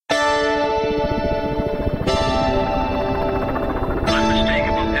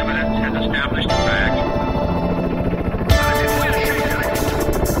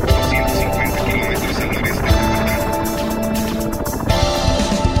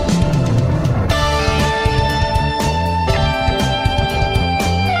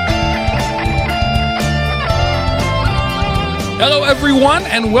Hello, everyone,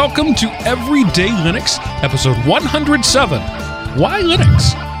 and welcome to Everyday Linux, episode 107, Why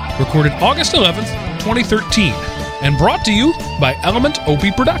Linux? Recorded August 11th, 2013, and brought to you by Element OP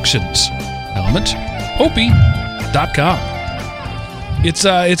Productions. ElementOP.com.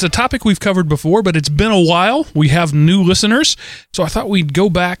 It's a topic we've covered before, but it's been a while. We have new listeners, so I thought we'd go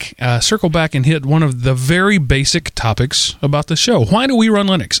back, circle back, and hit one of the very basic topics about the show. Why do we run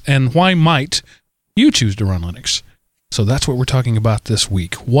Linux, and why might you choose to run Linux? So that's what we're talking about this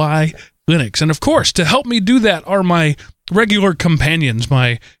week. Why Linux? And of course, to help me do that are my regular companions,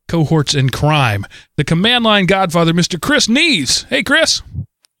 my cohorts in crime, the command line godfather, Mr. Chris Nees. Hey, Chris.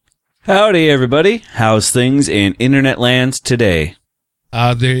 Howdy, everybody. How's things in internet lands today?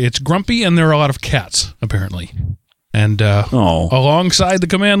 It's grumpy, and there are a lot of cats, apparently. And alongside the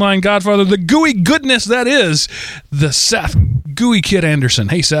command line godfather, the gooey goodness that is the Seth Gooey Kid Anderson.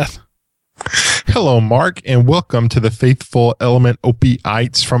 Hey, Seth. Hello, Mark, and welcome to the faithful Element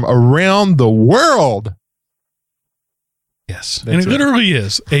OP-ites from around the world. Yes, and it literally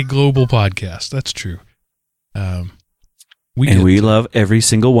is a global podcast. That's true. We love every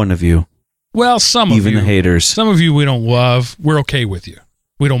single one of you. Well, some of you. Even the haters. Some of you we don't love. We're okay with you.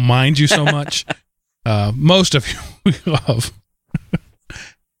 We don't mind you so much. Most of you we love.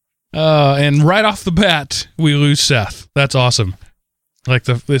 And right off the bat, we lose Seth. That's awesome. Like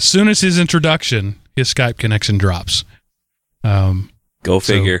as soon as his introduction, his Skype connection drops. Go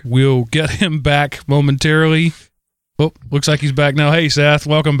figure. So we'll get him back momentarily. Oh, looks like he's back now. Hey, Seth,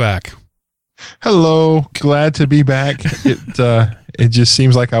 welcome back. Hello, glad to be back. It just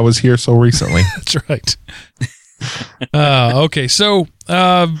seems like I was here so recently. That's right. Okay, so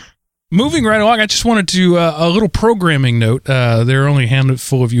moving right along, I just wanted to a little programming note. There are only a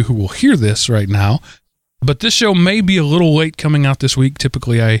handful of you who will hear this right now. But this show may be a little late coming out this week.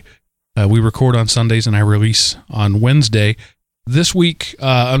 Typically, we record on Sundays and I release on Wednesday. This week,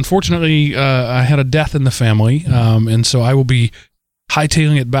 unfortunately, I had a death in the family, and so I will be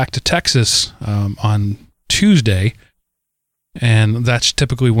hightailing it back to Texas on Tuesday, and that's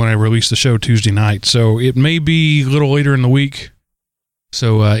typically when I release the show, Tuesday night. So it may be a little later in the week.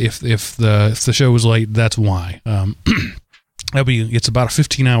 So if the show is late, that's why. It's about a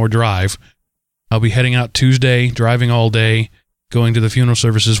 15-hour drive. I'll be heading out Tuesday, driving all day, going to the funeral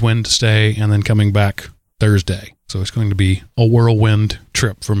services Wednesday, and then coming back Thursday. So it's going to be a whirlwind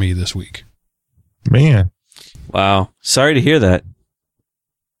trip for me this week. Man. Wow. Sorry to hear that.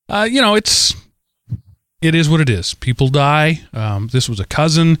 It is what it is. People die. This was a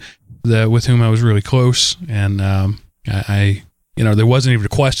cousin with whom I was really close, and I there wasn't even a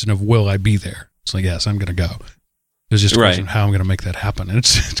question of will I be there. It's like, yes, I'm going to go. It was just a question of how I'm going to make that happen. And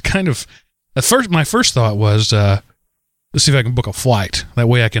it's kind of... my first thought was, let's see if I can book a flight. That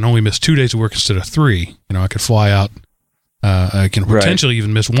way I can only miss 2 days of work instead of 3. I could fly out. I can potentially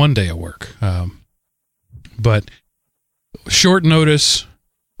even miss 1 day of work. But short notice,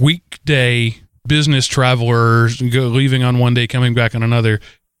 weekday, business travelers leaving on 1 day, coming back on another.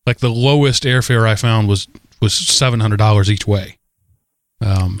 Like the lowest airfare I found was $700 each way.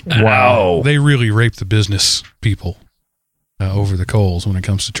 Wow. They really rape the business people over the coals when it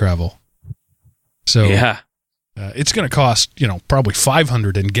comes to travel. So it's going to cost, probably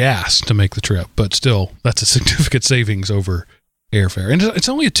 $500 in gas to make the trip, but still, that's a significant savings over airfare. And it's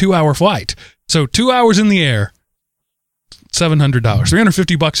only a 2-hour flight. So 2 hours in the air, $700,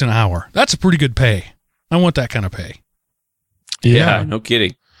 $350 an hour. That's a pretty good pay. I want that kind of pay. Yeah, no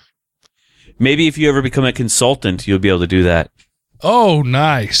kidding. Maybe if you ever become a consultant, you'll be able to do that. Oh,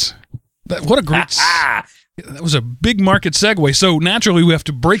 nice. What a great... That was a big market segue. So naturally, we have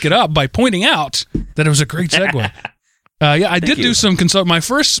to break it up by pointing out that it was a great segue. I did do some my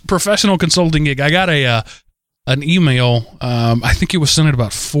first professional consulting gig. I got an email. I think it was sent at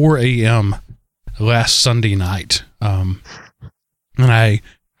about 4 a.m. last Sunday night. And I,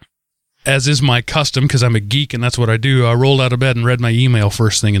 as is my custom, because I'm a geek and that's what I do, I rolled out of bed and read my email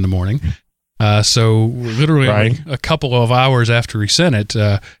first thing in the morning. So literally a couple of hours after he sent it,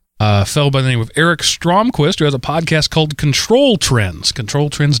 a fellow by the name of Eric Stromquist, who has a podcast called Control Trends,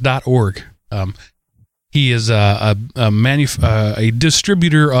 controltrends.org. He is a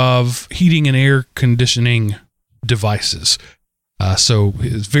distributor of heating and air conditioning devices. So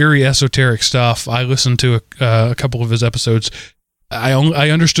it's very esoteric stuff. I listened to a couple of his episodes.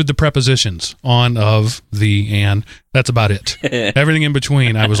 I understood the prepositions on, of, the, and. That's about it. Everything in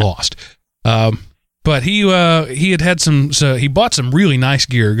between, I was lost. But he had some, so he bought some really nice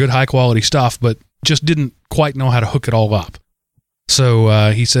gear, good high quality stuff, but just didn't quite know how to hook it all up. So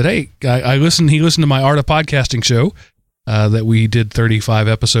he said, "Hey, he listened to my Art of Podcasting show that we did 35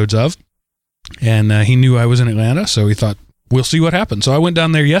 episodes of, and he knew I was in Atlanta, so he thought, we'll see what happens. So I went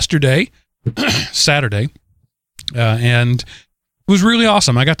down there yesterday, Saturday, and it was really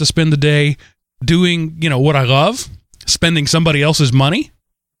awesome. I got to spend the day doing, what I love, spending somebody else's money.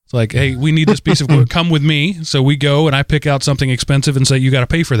 It's like, hey, we need this piece of equipment. Come with me. So we go and I pick out something expensive and say, you got to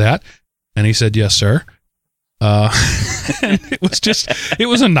pay for that. And he said, yes, sir. And it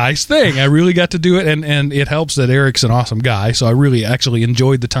was a nice thing. I really got to do it. And it helps that Eric's an awesome guy. So I really actually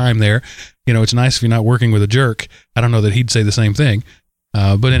enjoyed the time there. It's nice if you're not working with a jerk. I don't know that he'd say the same thing.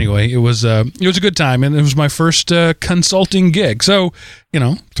 But anyway, it was a good time, and it was my first consulting gig. So,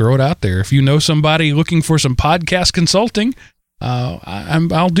 throw it out there. If you know somebody looking for some podcast consulting,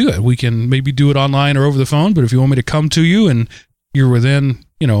 I'll do it. We can maybe do it online or over the phone, but if you want me to come to you and you're within,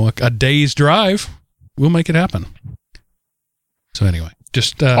 a day's drive, we'll make it happen. So anyway,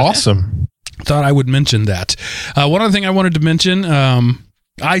 just awesome. Thought I would mention that. One other thing I wanted to mention,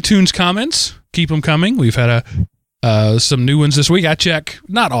 iTunes comments, keep them coming. We've had some new ones this week. I check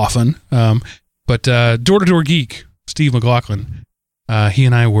not often, but Door to Door Geek, Steve McLaughlin, he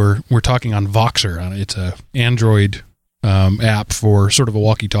and I were talking on Voxer. It's a Android app for sort of a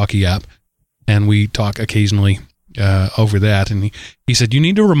walkie-talkie app, and we talk occasionally over that. And he said, you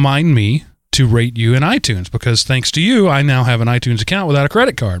need to remind me to rate you in iTunes, because thanks to you, I now have an iTunes account without a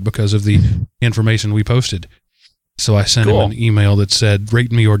credit card because of the information we posted. So I sent him an email that said,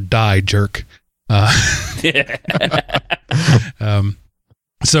 rate me or die, jerk.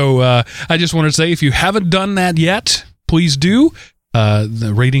 So I just wanted to say, if you haven't done that yet, please do.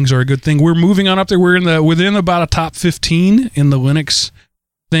 The ratings are a good thing. We're moving on up there. We're within about a top 15 in the Linux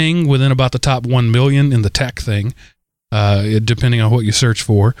thing, within about the top 1 million in the tech thing, depending on what you search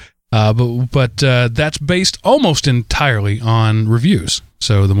for. But that's based almost entirely on reviews.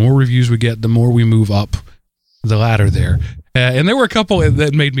 So the more reviews we get, the more we move up the ladder there. And there were a couple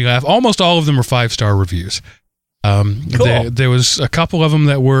that made me laugh. Almost all of them were 5-star reviews. Cool. There was a couple of them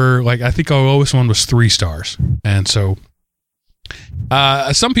that were like, I think our lowest one was 3 stars. And so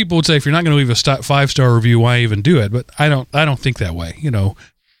some people would say, if you're not going to leave a 5-star review, why even do it? But I don't think that way.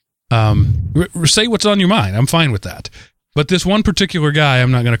 Say what's on your mind. I'm fine with that. But this one particular guy,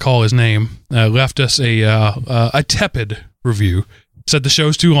 I'm not going to call his name, left us a tepid review. Said the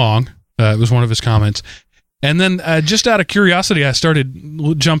show's too long. It was one of his comments. And then just out of curiosity, I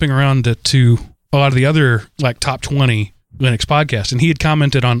started jumping around to a lot of the other like top 20 Linux podcasts, and he had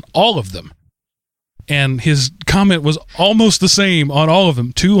commented on all of them. And his comment was almost the same on all of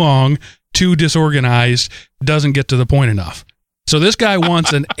them. Too long, too disorganized, doesn't get to the point enough. So this guy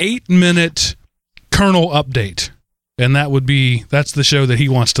wants an 8-minute kernel update, and that's the show that he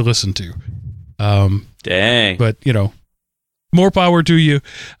wants to listen to. Dang. But, more power to you.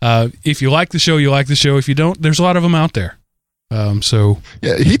 If you like the show, you like the show. If you don't, there's a lot of them out there. Yeah,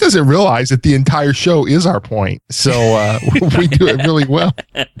 he doesn't realize that the entire show is our point. So we do it really well.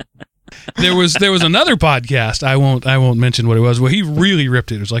 There was another podcast. I won't mention what it was. Well, he really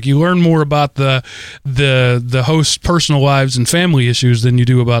ripped it. It was like, you learn more about the host's personal lives and family issues than you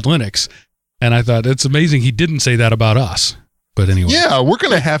do about Linux. And I thought it's amazing he didn't say that about us. But anyway. Yeah, we're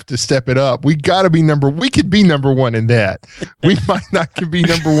going to have to step it up. We got to be we could be number one in that. We might not could be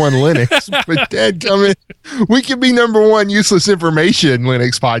number one Linux, but dadgummit, we could be number one useless information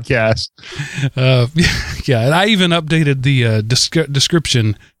Linux podcast. Yeah, and I even updated the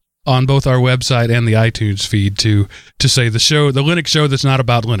description on both our website and the iTunes feed to say the Linux show that's not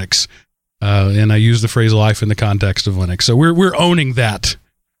about Linux. And I use the phrase life in the context of Linux. So we're owning that.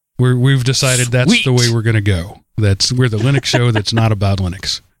 We've decided that's Sweet. The way we're going to go. We're the Linux show that's not about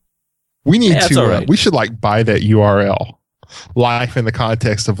Linux. We need to, right. We should buy that URL,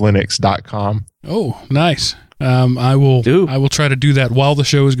 lifeinthecontextoflinux.com. Oh, nice. I will try to do that while the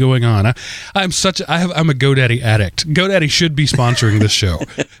show is going on. I'm a GoDaddy addict. GoDaddy should be sponsoring this show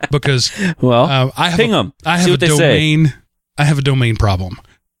because I have a domain problem.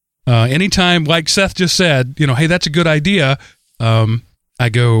 Anytime, like Seth just said, hey, that's a good idea. I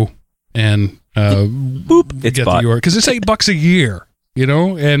go and boop, get the URL because it's $8 a year,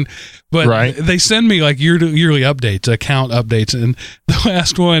 but right. They send me yearly updates, account updates, and the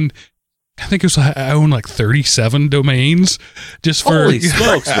last one, I think I own 37 domains just for holy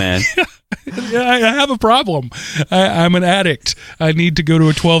smokes, man. I have a problem. I'm an addict. I need to go to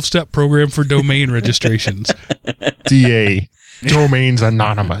a 12-step program for domain registrations. DA, Domains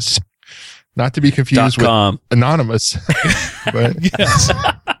Anonymous. Not to be confused with Anonymous. But yes.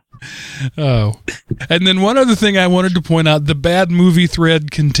 Oh. And then one other thing I wanted to point out, the bad movie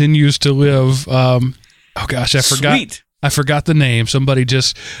thread continues to live. Oh gosh, I forgot. Sweet. I forgot the name. Somebody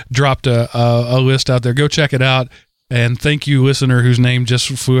just dropped a list out there. Go check it out. And thank you, listener, whose name just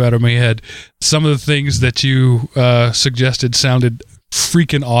flew out of my head. Some of the things that you suggested sounded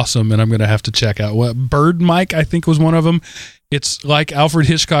freaking awesome, and I'm going to have to check out. Bird Mike, I think, was one of them. It's like Alfred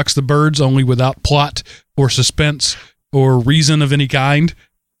Hitchcock's The Birds, only without plot or suspense or reason of any kind.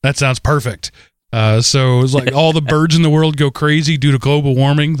 That sounds perfect. So it's like all the birds in the world go crazy due to global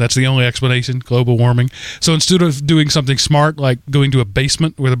warming. That's the only explanation, global warming. So instead of doing something smart, like going to a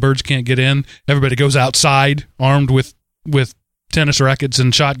basement where the birds can't get in, everybody goes outside armed with tennis rackets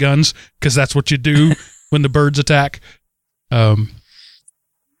and shotguns, because that's what you do when the birds attack. But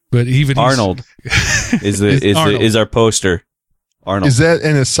even Arnold is our poster. Arnold. Is that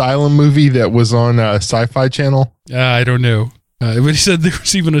an Asylum movie that was on Sci-Fi Channel? I don't know. But he said there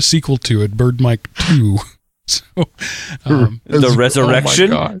was even a sequel to it, Bird Mike 2. So, The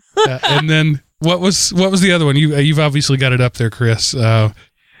Resurrection. Oh my God. And then what was the other one? You've obviously got it up there, Chris. The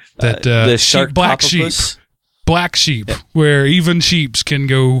shark black sheep, where even sheeps can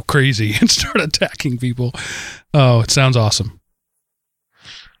go crazy and start attacking people. Oh, it sounds awesome.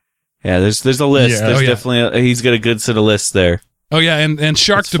 Yeah, there's a list. Yeah. There's definitely he's got a good set of lists there. Oh, yeah, and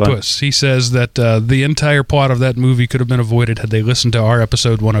Sharktopus, he says that the entire plot of that movie could have been avoided had they listened to our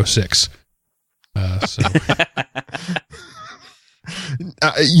episode 106. I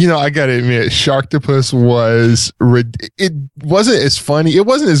got to admit, Sharktopus it wasn't as funny. It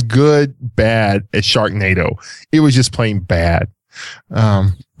wasn't as bad as Sharknado. It was just plain bad.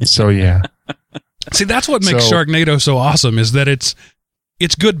 So, yeah. See, that's what makes Sharknado so awesome, is that it's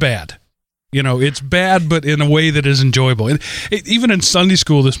good bad. It's bad, but in a way that is enjoyable. Even in Sunday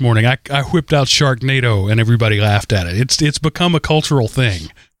school this morning, I whipped out Sharknado and everybody laughed at it. It's become a cultural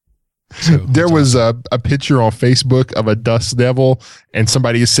thing. So, there was a picture on Facebook of a dust devil, and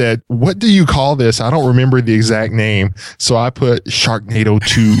somebody said, "What do you call this?" I don't remember the exact name, so I put Sharknado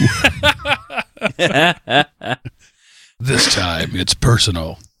 2. This time it's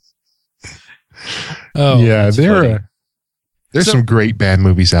personal. Oh, yeah, there's some great bad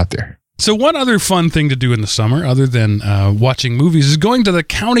movies out there. So one other fun thing to do in the summer, other than watching movies, is going to the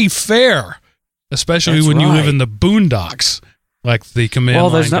county fair, especially when you live in the boondocks, like the Command Line.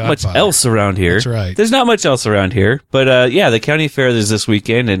 Well, there's not much else around here. That's right. There's not much else around here. But the county fair is this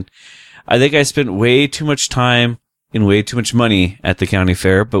weekend, and I think I spent way too much time and way too much money at the county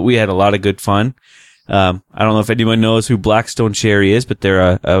fair, but we had a lot of good fun. I don't know if anyone knows who Blackstone Cherry is, but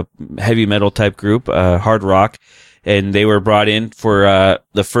they're a heavy metal type group, hard rock. And they were brought in for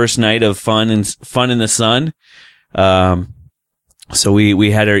the first night of fun in the sun. So we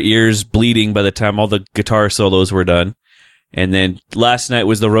had our ears bleeding by the time all the guitar solos were done. And then last night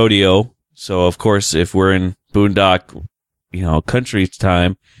was the rodeo. So of course, if we're in boondock, country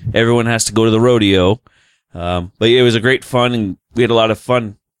time, everyone has to go to the rodeo. But it was a great fun, and we had a lot of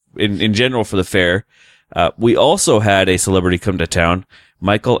fun in general for the fair. We also had a celebrity come to town,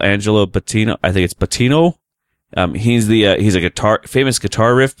 Michael Angelo Bottino. I think it's Bottino. He's a famous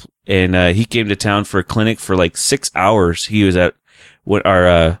guitar riff, and he came to town for a clinic for like 6 hours. He was at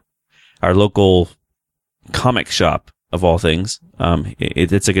our local comic shop, of all things.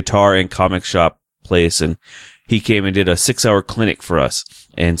 It's a guitar and comic shop place, and he came and did a 6-hour clinic for us.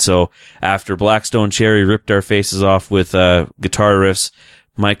 And so after Blackstone Cherry ripped our faces off with guitar riffs,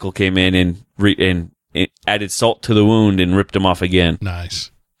 Michael came in and added salt to the wound and ripped them off again.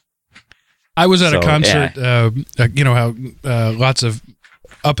 Nice. I was at a concert, how lots of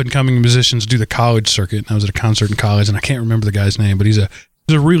up-and-coming musicians do the college circuit. And I was at a concert in college, and I can't remember the guy's name, but he's a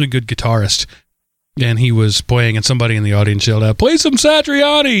really good guitarist. And he was playing, and somebody in the audience yelled out, "Play some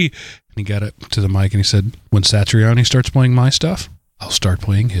Satriani!" And he got up to the mic, and he said, "When Satriani starts playing my stuff, I'll start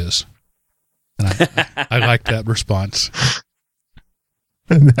playing his." And I liked that response.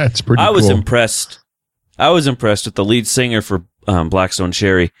 That's pretty cool. I was impressed with the lead singer for Blackstone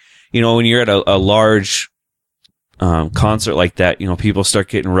Cherry. When you're at a large concert like that, people start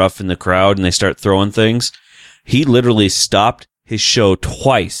getting rough in the crowd and they start throwing things. He literally stopped his show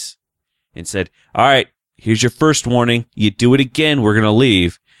twice and said, "All right, here's your first warning. You do it again, we're going to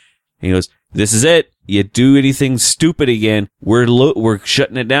leave." And he goes, "This is it. You do anything stupid again, we're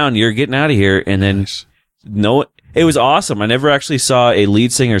shutting it down. You're getting out of here." And then, no, it was awesome. I never actually saw a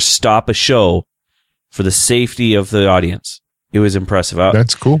lead singer stop a show for the safety of the audience. It was impressive.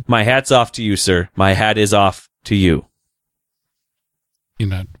 That's cool. My hat's off to you, sir. My hat is off to you. You're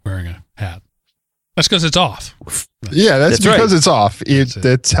not wearing a hat. That's because it's off. Yeah, that's because it's off.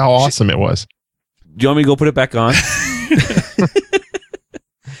 That's how awesome it was. Do you want me to go put it back on?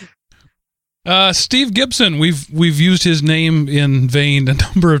 Steve Gibson, we've used his name in vain a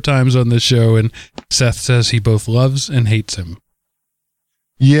number of times on this show, and Seth says he both loves and hates him.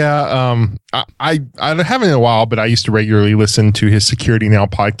 Yeah, I haven't in a while, but I used to regularly listen to his Security Now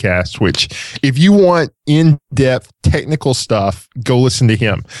podcast, which if you want in-depth technical stuff, go listen to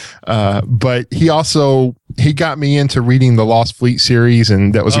him. But he got me into reading the Lost Fleet series,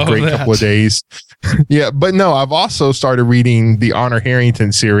 and that was a great couple of days. Yeah, but no, I've also started reading the Honor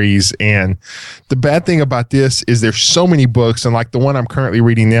Harrington series, and the bad thing about this is there's so many books, and like the one I'm currently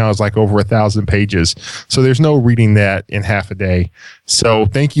reading now is like over 1,000 pages. So there's no reading that in half a day. So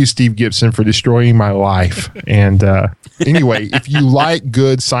thank you, Steve Gibson, for destroying my life. And anyway, if you like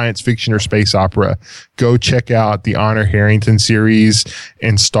good science fiction or space opera, go check out the Honor Harrington series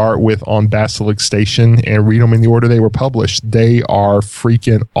and start with On Basilisk Station and read them in the order they were published. They are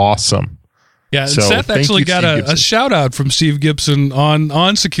freaking awesome. Yeah, so, Seth actually got a shout out from Steve Gibson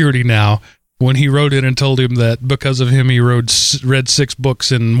on Security Now when he wrote it and told him that because of him he read 6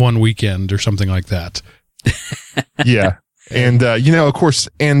 books in one weekend or something like that. Yeah. And, of course,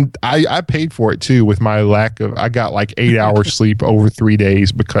 and I paid for it too with my I got like 8 hours sleep over 3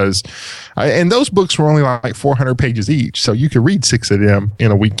 days and those books were only like 400 pages each. So you could read 6 of them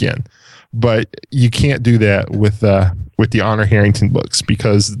in a weekend, but you can't do that with the Honor Harrington books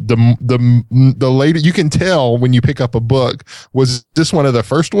because the later you can tell when you pick up a book, was this one of the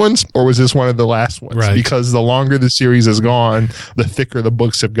first ones or was this one of the last ones? Right. Because the longer the series has gone, the thicker the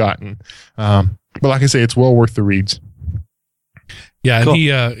books have gotten. But like I say, it's well worth the reads. Yeah, cool.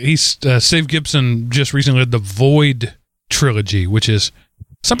 And Steve Gibson just recently had the Void trilogy, which is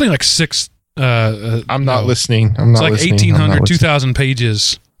something like 6. I'm not listening. It's like 1,800, 2,000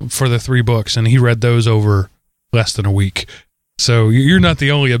 pages for the 3 books, and he read those over less than a week. So you're not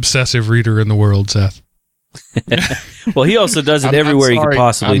the only obsessive reader in the world, Seth. Well, he also does it everywhere he could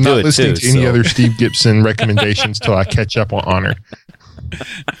possibly do it too. I'm not listening to any other Steve Gibson recommendations till I catch up on Honor.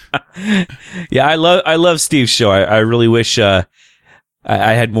 Yeah, I love Steve's show. I really wish I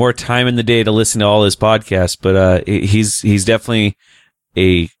had more time in the day to listen to all his podcasts, but he's definitely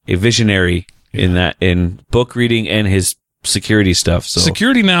a visionary in book reading and his security stuff. So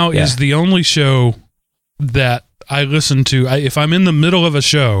Security Now is the only show that I listen to. If I'm in the middle of a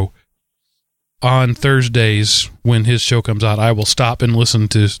show on Thursdays when his show comes out, I will stop and listen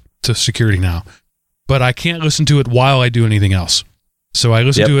to Security Now. But I can't listen to it while I do anything else. So I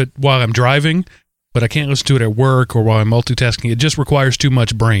listen to it while I'm driving, but I can't listen to it at work or while I'm multitasking. It just requires too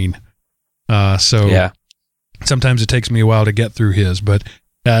much brain. Sometimes it takes me a while to get through his. But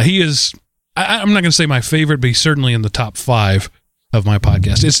he is, I'm not going to say my favorite, but he's certainly in the top 5 of my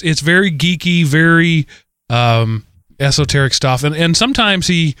podcast. It's very geeky, very esoteric stuff. And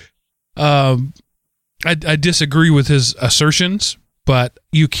sometimes I disagree with his assertions, but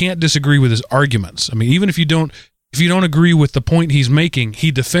you can't disagree with his arguments. I mean, even if you don't agree with the point he's making,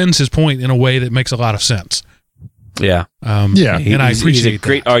 he defends his point in a way that makes a lot of sense. Yeah. And I appreciate he's a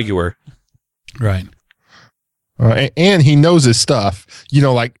great arguer. Right. And he knows his stuff.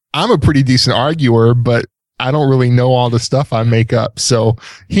 Like I'm a pretty decent arguer, but I don't really know all the stuff I make up. So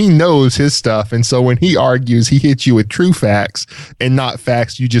he knows his stuff. And so when he argues, he hits you with true facts and not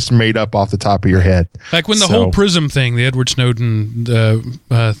facts you just made up off the top of your head. Like when the whole PRISM thing, the Edward Snowden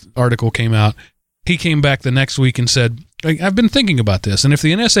article came out, he came back the next week and said, I've been thinking about this. And if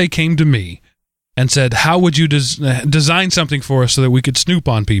the NSA came to me and said, how would you design something for us so that we could snoop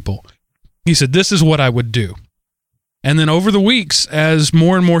on people? He said, this is what I would do. And then over the weeks, as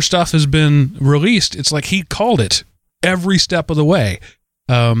more and more stuff has been released, it's like he called it every step of the way.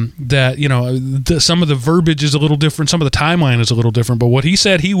 That, some of the verbiage is a little different. Some of the timeline is a little different. But what he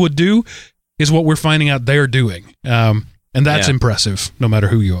said he would do is what we're finding out they're doing. And that's impressive, no matter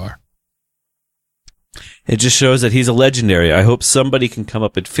who you are. It just shows that he's a legendary. I hope somebody can come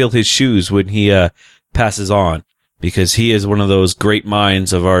up and fill his shoes when he passes on, because he is one of those great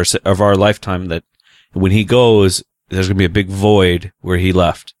minds of our lifetime that when he goes, there's going to be a big void where he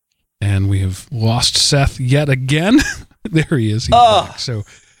left. And we have lost Seth yet again. There he is. He's back. So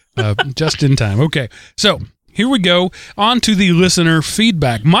just in time. Okay. So here we go. On to the listener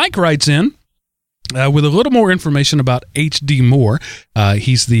feedback. Mike writes in with a little more information about H.D. Moore.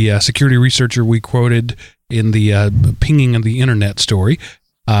 He's the security researcher we quoted in the pinging of the internet story.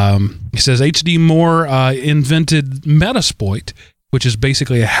 He says H.D. Moore invented Metasploit, which is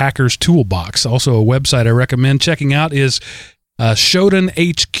basically a hacker's toolbox. Also, a website I recommend checking out is Shodan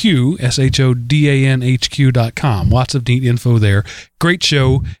HQ, SHODANHQ.com. Lots of neat info there. Great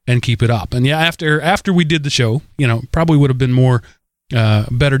show, and keep it up. And yeah, after we did the show, probably would have been more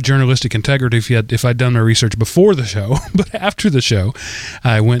better journalistic integrity if I'd done my research before the show. But after the show,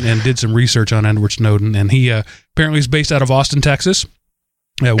 I went and did some research on Edward Snowden, and he apparently is based out of Austin, Texas.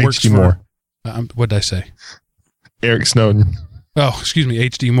 Works for Moore. What did I say? Eric Snowden. Oh, excuse me,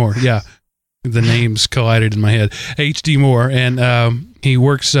 H.D. Moore. Yeah, the names collided in my head. H.D. Moore, and he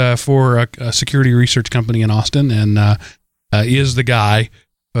works for a security research company in Austin, and is the guy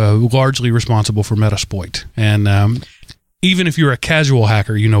largely responsible for Metasploit. And even if you're a casual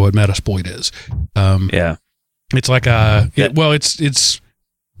hacker, you know what Metasploit is. Yeah, it's like it's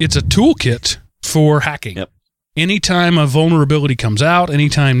a toolkit for hacking. Yep. Anytime a vulnerability comes out,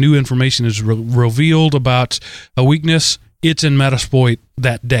 anytime new information is revealed about a weakness, it's in Metasploit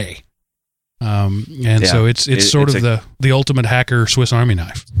that day. So it's sort of the ultimate hacker Swiss Army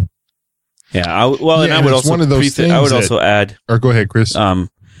knife. Yeah. I would also one of those things. I would also add. Or go ahead, Chris. I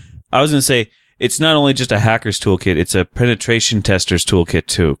was going to say it's not only just a hacker's toolkit; it's a penetration tester's toolkit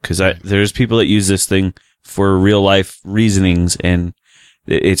too. Because there's people that use this thing for real life reasonings, and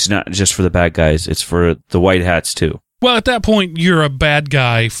it's not just for the bad guys; it's for the white hats too. Well, at that point, you're a bad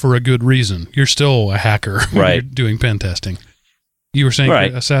guy for a good reason. You're still a hacker when Right. you're doing pen testing. You were saying,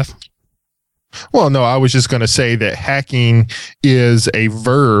 Right. Seth? Well, no, I was just going to say that hacking is a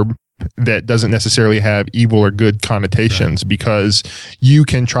verb that doesn't necessarily have evil or good connotations, because you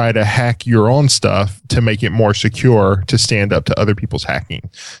can try to hack your own stuff to make it more secure to stand up to other people's hacking.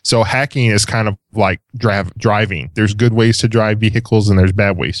 So hacking is kind of like driving. There's good ways to drive vehicles and there's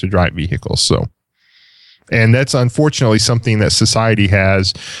bad ways to drive vehicles. So, and that's unfortunately something that society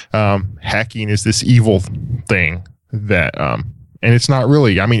has. Hacking is this evil thing that, and it's not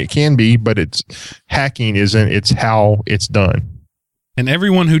really, I mean, it can be, but hacking isn't, it's how it's done. And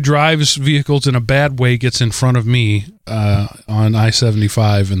everyone who drives vehicles in a bad way gets in front of me on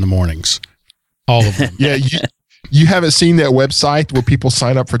I-75 in the mornings. All of them. Yeah, you haven't seen that website where people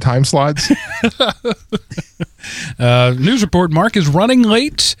sign up for time slots? News report: Mark is running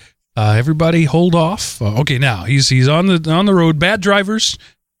late. Everybody, hold off. Okay, now he's on the road. Bad drivers.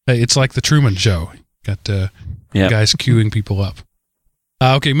 It's like the Truman Show. Got guys queuing people up.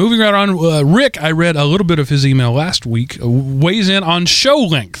 Okay, moving right on. Rick, I read a little bit of his email last week, weighs in on show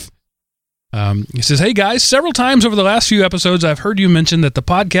length. He says, "Hey guys, several times over the last few episodes, I've heard you mention that the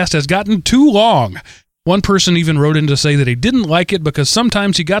podcast has gotten too long. One person even wrote in to say that he didn't like it because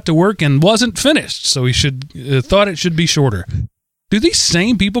sometimes he got to work and wasn't finished, so he thought it should be shorter. Do these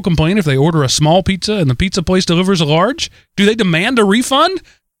same people complain if they order a small pizza and the pizza place delivers a large? Do they demand a refund?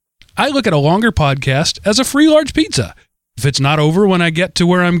 I look at a longer podcast as a free large pizza. If it's not over when I get to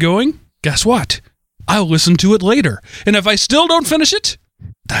where I'm going, guess what? I'll listen to it later. And if I still don't finish it,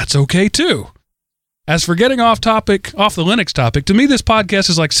 that's okay too. As for getting off the Linux topic, to me this podcast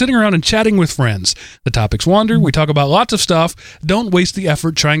is like sitting around and chatting with friends. The topics wander, we talk about lots of stuff. Don't waste the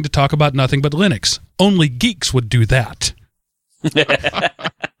effort trying to talk about nothing but Linux. Only geeks would do that."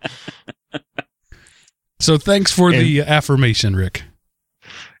 So thanks for the affirmation, Rick.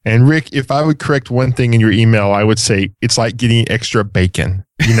 And Rick, if I would correct one thing in your email, I would say it's like getting extra bacon.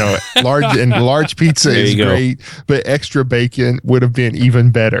 You know, large pizza is great, but extra bacon would have been even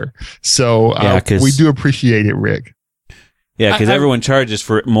better. So we do appreciate it, Rick. Yeah, because everyone charges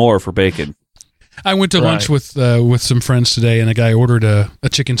more for bacon. I went to lunch with some friends today, and a guy ordered a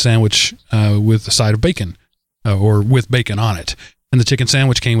chicken sandwich with a side of bacon, or with bacon on it. And the chicken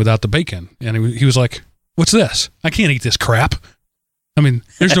sandwich came without the bacon. And he was like, "What's this? I can't eat this crap. I mean,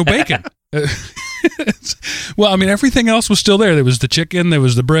 there's no bacon." Well, I mean, everything else was still there. There was the chicken, there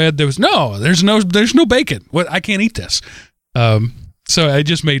was the bread, there's no bacon. What? I can't eat this. So it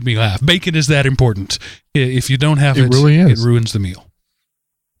just made me laugh. Bacon is that important. If you don't have it, really is. It ruins the meal.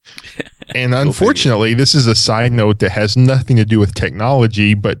 And unfortunately, this is a side note that has nothing to do with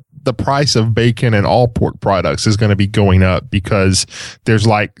technology, but the price of bacon and all pork products is going to be going up because there's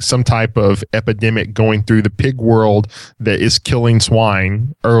like some type of epidemic going through the pig world that is killing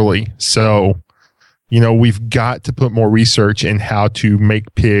swine early. So, we've got to put more research in how to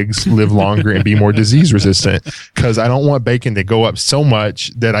make pigs live longer and be more disease resistant, because I don't want bacon to go up so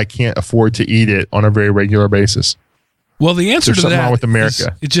much that I can't afford to eat it on a very regular basis. Well, the answer to that wrong with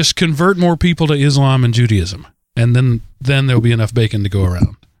America. is just convert more people to Islam and Judaism, and then there'll be enough bacon to go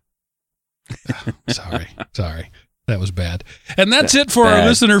around. Sorry. That was bad. And that's it for our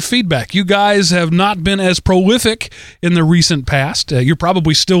listener feedback. You guys have not been as prolific in the recent past. You're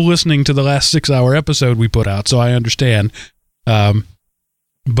probably still listening to the last 6-hour episode we put out, so I understand.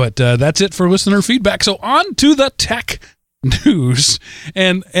 But that's it for listener feedback. So on to the tech news.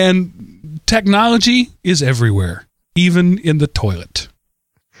 And technology is everywhere, even in the toilet.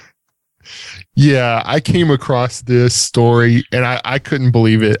 Yeah, I came across this story and I couldn't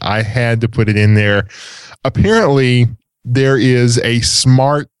believe it. I had to put it in there. Apparently, there is a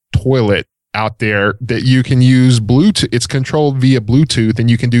smart toilet out there that you can use Bluetooth. It's controlled via Bluetooth, and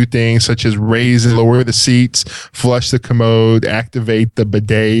you can do things such as raise and lower the seats, flush the commode, activate the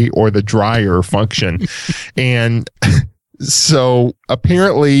bidet or the dryer function. And so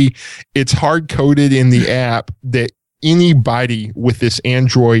apparently it's hard coded in the app that anybody with this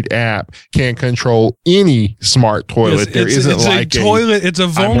Android app can control any smart toilet. It's a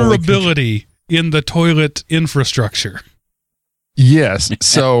vulnerability in the toilet infrastructure. Yes.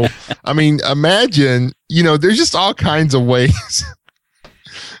 So, I mean, imagine, there's just all kinds of ways.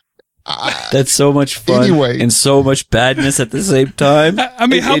 That's so much fun and so much badness at the same time. I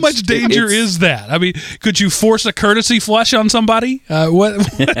mean, how much danger is that? I mean, could you force a courtesy flush on somebody? How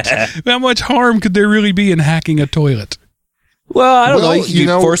much harm could there really be in hacking a toilet? Well, I don't know. You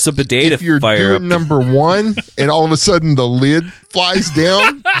can force a bidet to fire up. Number one, and all of a sudden the lid flies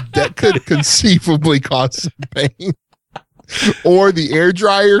down, that could conceivably cause some pain. Or the air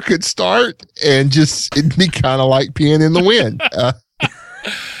dryer could start and it'd be kind of like peeing in the wind.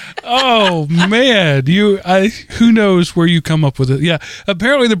 Oh man, who knows where you come up with it? Yeah,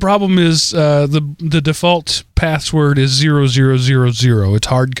 apparently the problem is the default password is 0000. It's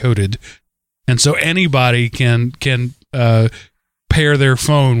hard coded, and so anybody can pair their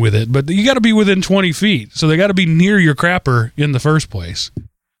phone with it. But you got to be within 20 feet, so they got to be near your crapper in the first place.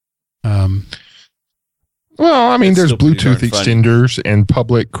 Well, I mean, there's Bluetooth extenders and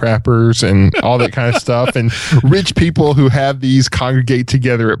public crappers and all that kind of stuff. And rich people who have these congregate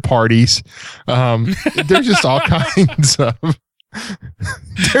together at parties. There's just all kinds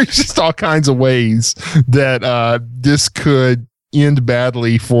of ways that this could end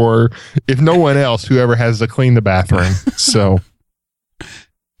badly for, if no one else, whoever has to clean the bathroom. So.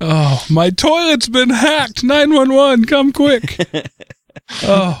 Oh, my toilet's been hacked. 911, come quick.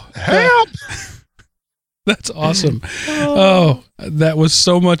 Oh, help. That's awesome. Oh, that was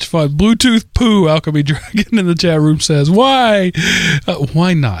so much fun. Bluetooth poo, Alchemy Dragon in the chat room says, why?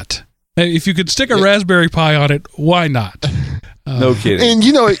 Why not? If you could stick a Raspberry Pi on it, why not? No kidding. And,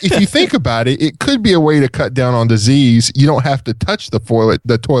 if you think about it, it could be a way to cut down on disease. You don't have to touch the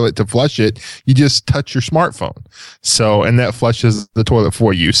toilet to flush it. You just touch your smartphone. So, and that flushes the toilet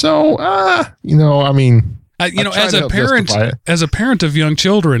for you. So, I mean... as a parent of young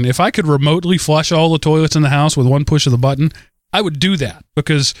children, if I could remotely flush all the toilets in the house with one push of the button, I would do that,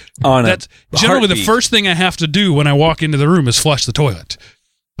 because that's generally the first thing I have to do when I walk into the room is flush the toilet.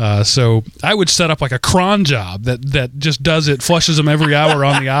 So I would set up like a cron job that just does it, flushes them every hour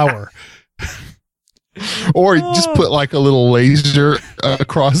on the hour. Or just put like a little laser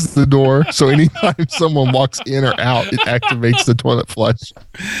across the door, so anytime someone walks in or out, it activates the toilet flush.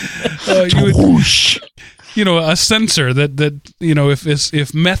 A sensor that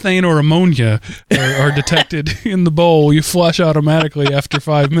if methane or ammonia are detected in the bowl, you flush automatically after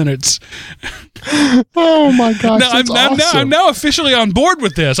 5 minutes. Oh my gosh! I'm now officially on board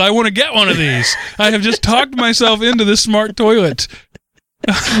with this. I want to get one of these. I have just talked myself into this smart toilet.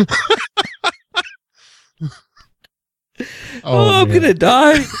 I'm gonna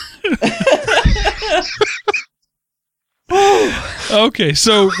die. Okay,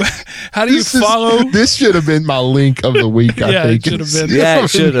 so how do you follow? This should have been my link of the week. I think it should have been. Yeah, it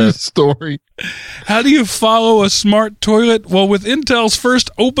should have. Story. How do you follow a smart toilet? Well, with Intel's first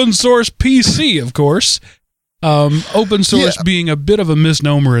open source PC, of course. Open source being a bit of a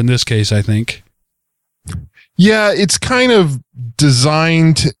misnomer in this case, I think. Yeah, it's kind of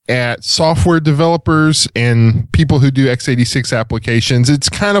designed at software developers and people who do x86 applications. It's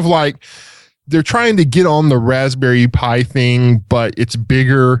kind of like they're trying to get on the Raspberry Pi thing, but it's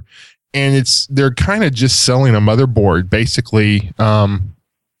bigger, and they're kind of just selling a motherboard, basically. I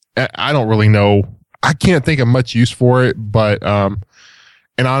don't really know. I can't think of much use for it, but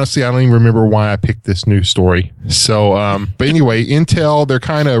and honestly, I don't even remember why I picked this news story. So, but anyway, Intel, they're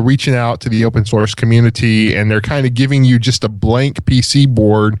kind of reaching out to the open source community, and they're kind of giving you just a blank PC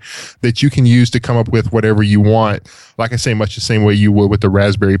board that you can use to come up with whatever you want. Like I say, much the same way you would with the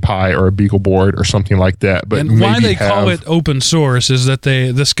Raspberry Pi or a Beagle board or something like that. But and why they call it open source is that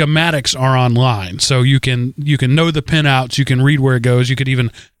the schematics are online, so you can know the pinouts, you can read where it goes, you could even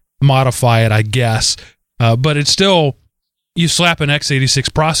modify it, I guess. But it's still, you slap an x86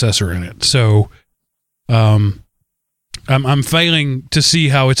 processor in it. So I'm failing to see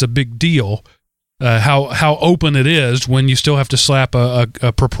how it's a big deal, how open it is when you still have to slap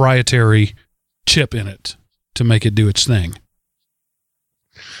a proprietary chip in it to make it do its thing.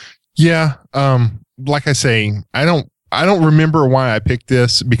 Yeah. Like I say, I don't remember why I picked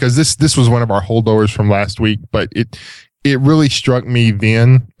this, because this was one of our holdovers from last week, but it really struck me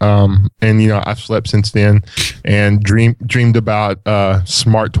then. And I've slept since then and dreamed about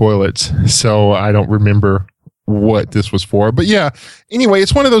smart toilets. So I don't remember what this was for, but yeah, anyway,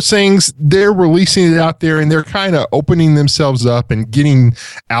 it's one of those things. They're releasing it out there and they're kind of opening themselves up and getting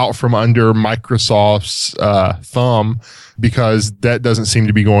out from under Microsoft's thumb, because that doesn't seem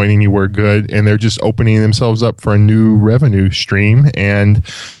to be going anywhere good, and they're just opening themselves up for a new revenue stream, and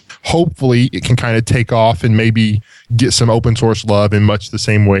hopefully it can kind of take off and maybe get some open source love in much the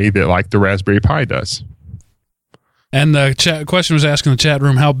same way that like the Raspberry Pi does. And the question was asked in the chat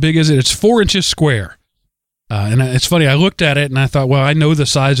room, how big is it? It's 4 inches square. And it's funny, I looked at it and I thought, well, I know the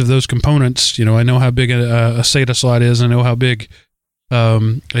size of those components. I know how big a SATA slot is. I know how big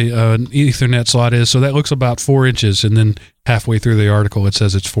an Ethernet slot is. So that looks about 4 inches. And then halfway through the article, it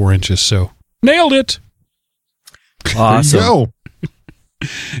says it's 4 inches. So nailed it. Awesome. There you go.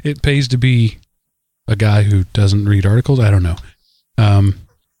 It pays to be a guy who doesn't read articles. I don't know.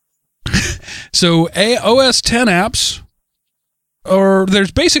 So OS 10 apps, or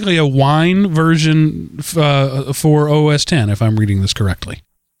there's basically a Wine version for OS 10, if I'm reading this correctly.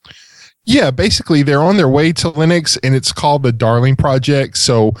 Yeah, basically they're on their way to Linux, and it's called the Darling Project.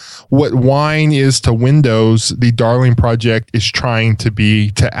 So what Wine is to Windows, the Darling Project is trying to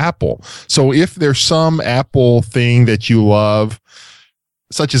be to Apple. So if there's some Apple thing that you love,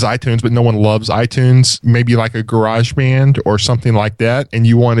 such as iTunes, but no one loves iTunes, maybe like a GarageBand or something like that, and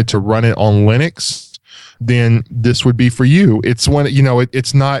you wanted to run it on Linux, then this would be for you. It's one,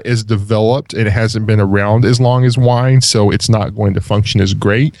 it's not as developed and it hasn't been around as long as Wine, so it's not going to function as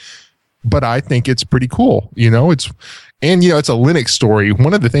great. But I think it's pretty cool. It's a Linux story.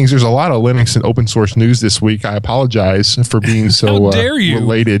 One of the things, there's a lot of Linux and open source news this week. I apologize for being so How dare you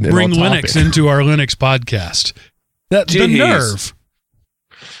related. Bring Linux into our Linux podcast. The nerve.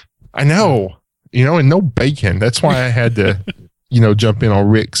 I know, and no bacon. That's why I had to, jump in on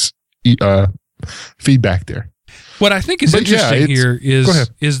Rick's feedback there. What I think is interesting here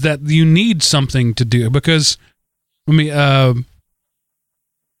is that you need something to do, because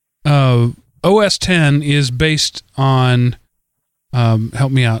OS 10 is based on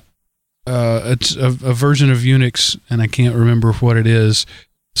help me out. It's a version of Unix, and I can't remember what it is.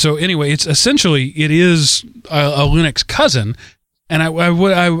 So anyway, it is a Linux cousin. And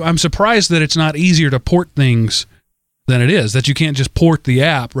I'm surprised that it's not easier to port things than it is, that you can't just port the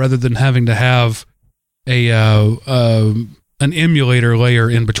app rather than having to have an emulator layer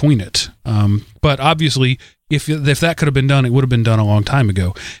in between it. But obviously, if that could have been done, it would have been done a long time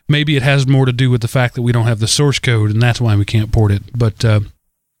ago. Maybe it has more to do with the fact that we don't have the source code, and that's why we can't port it. But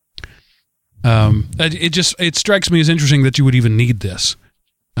it strikes me as interesting that you would even need this.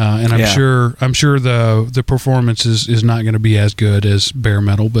 And I'm sure the performance is not going to be as good as bare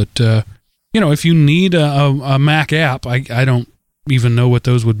metal, but if you need a Mac app, I don't even know what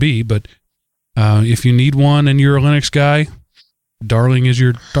those would be, but if you need one and you're a Linux guy, Darling is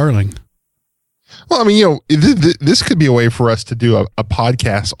your darling. Well, this could be a way for us to do a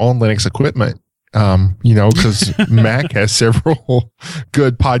podcast on Linux equipment. Because Mac has several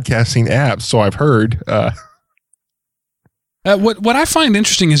good podcasting apps, so I've heard. What I find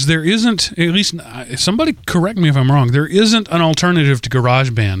interesting is there isn't, at least somebody correct me if I'm wrong, there isn't an alternative to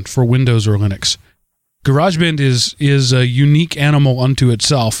GarageBand for Windows or Linux. GarageBand is a unique animal unto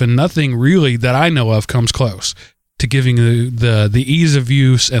itself, and nothing really that I know of comes close to giving the ease of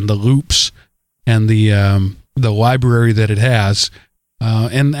use and the loops and the library that it has.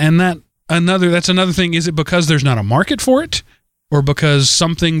 That's another thing. Is it because there's not a market for it, or because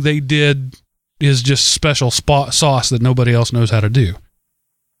something they did is just special sauce that nobody else knows how to do?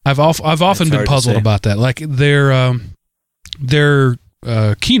 I've often been puzzled about that. Like their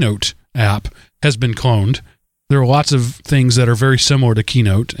Keynote app has been cloned. There are lots of things that are very similar to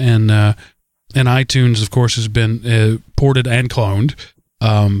Keynote, and iTunes, of course, has been ported and cloned.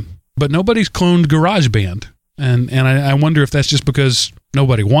 But nobody's cloned GarageBand, and I wonder if that's just because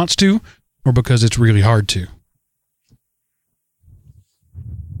nobody wants to, or because it's really hard to.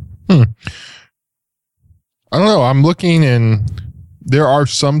 I don't know. I'm looking, and there are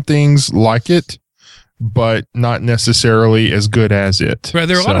some things like it, but not necessarily as good as it. Right,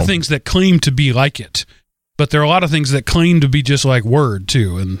 there are a lot of things that claim to be like it, but there are a lot of things that claim to be just like Word,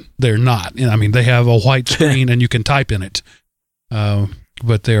 too, and they're not. They have a white screen, and you can type in it,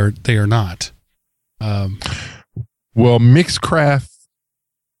 but they are not. Well, Mixcraft.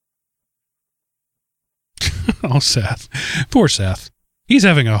 Oh, Seth. Poor Seth. He's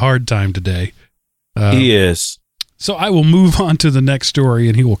having a hard time today. He is. So I will move on to the next story,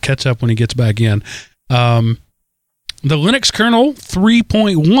 and he will catch up when he gets back in. The Linux kernel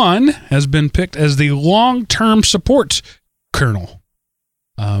 3.1 has been picked as the long-term support kernel.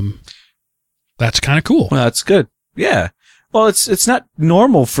 That's kind of cool. Well, that's good. Yeah. Well, it's not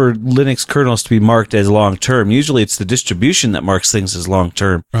normal for Linux kernels to be marked as long-term. Usually it's the distribution that marks things as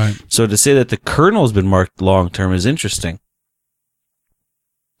long-term. Right. So to say that the kernel has been marked long-term is interesting.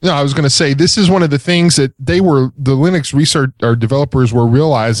 No, I was going to say this is one of the things that the Linux research or developers were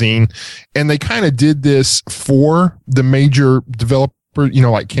realizing, and they kind of did this for the major developer,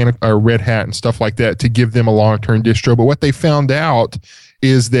 like Red Hat and stuff like that, to give them a long-term distro. But what they found out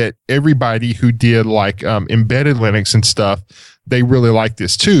is that everybody who did like embedded Linux and stuff, they really like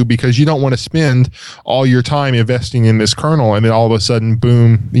this too, because you don't want to spend all your time investing in this kernel and then all of a sudden,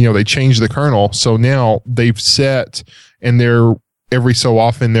 boom, they change the kernel. So now they've set, and every so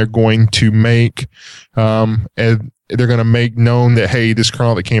often they're going to make, known that, hey, this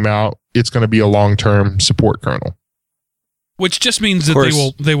kernel that came out, it's going to be a long-term support kernel. Which just means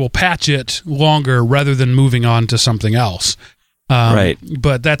that they will patch it longer rather than moving on to something else. Right.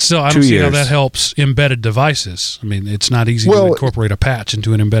 But that's still, I don't see how that helps embedded devices. I mean, it's not easy to incorporate a patch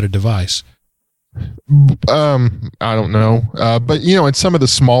into an embedded device. I don't know. But, in some of the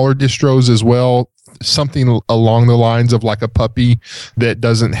smaller distros as well, something along the lines of like a Puppy that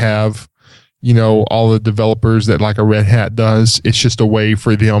doesn't have, all the developers that like a Red Hat does. It's just a way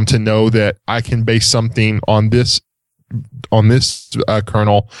for them to know that I can base something on this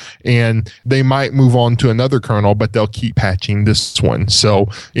kernel, and they might move on to another kernel, but they'll keep patching this one. So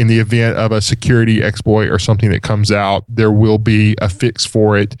in the event of a security exploit or something that comes out, there will be a fix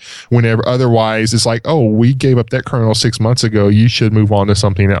for it. Whenever otherwise it's like, oh, we gave up that kernel 6 months ago, you should move on to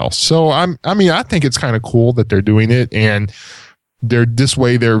something else. So I think it's kind of cool that they're doing it, and they're this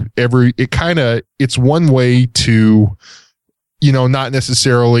way. It's one way to, not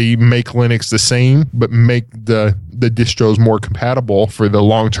necessarily make Linux the same, but make the distros more compatible for the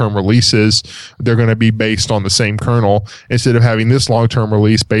long-term releases. They're going to be based on the same kernel instead of having this long-term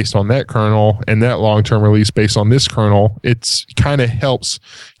release based on that kernel and that long-term release based on this kernel. It's kind of helps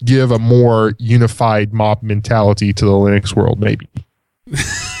give a more unified mob mentality to the Linux world, maybe.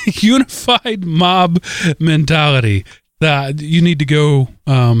 Unified mob mentality. That you need to go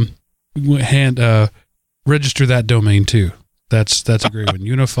register that domain too. That's a great one.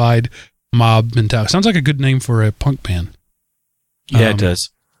 Unified mob mentality. Sounds like a good name for a punk band. Yeah, it does.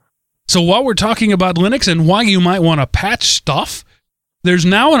 So while we're talking about Linux and why you might want to patch stuff, there's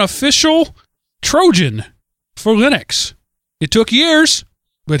now an official Trojan for Linux. It took years,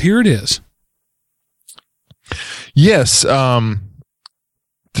 but here it is. Yes. Hand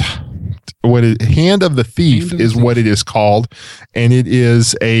of the Thief is what it is called, and it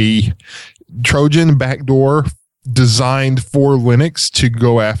is a Trojan backdoor designed for Linux to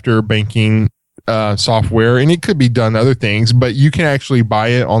go after banking software, and it could be done other things, but you can actually buy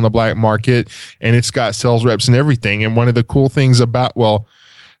it on the black market, and it's got sales reps and everything. And one of the cool things about, well,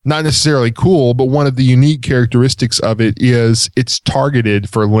 not necessarily cool, but one of the unique characteristics of it is it's targeted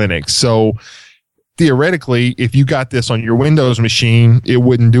for Linux. So theoretically, if you got this on your Windows machine, it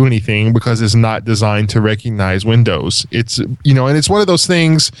wouldn't do anything because it's not designed to recognize Windows. It's, and it's one of those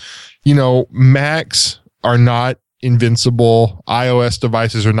things, Macs are not invincible. iOS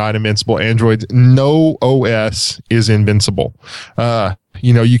devices are not invincible. Android, no OS is invincible.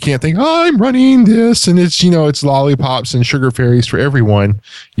 You can't think, oh, I'm running this and it's, it's lollipops and sugar fairies for everyone.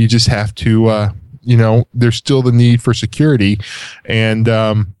 You just have to, there's still the need for security. And,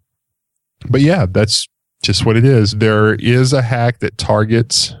 but yeah, that's just what it is. There is a hack that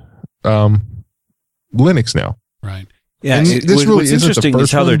targets, Linux now. Right. Yeah. What's interesting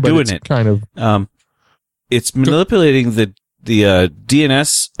is how they're doing it. Kind of, it's manipulating the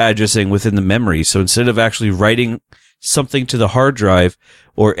DNS addressing within the memory. So instead of actually writing something to the hard drive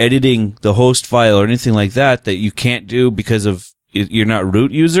or editing the host file or anything like that you can't do because of you're not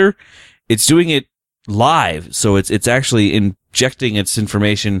root user, it's doing it live. So it's actually injecting its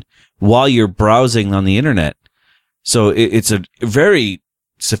information while you're browsing on the internet. So it's a very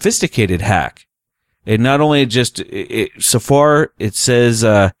sophisticated hack. And not only so far it says,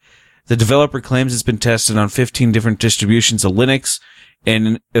 the developer claims it's been tested on 15 different distributions of Linux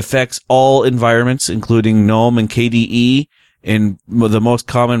and affects all environments, including GNOME and KDE, and the most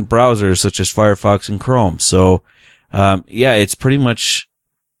common browsers such as Firefox and Chrome. So, it's pretty much.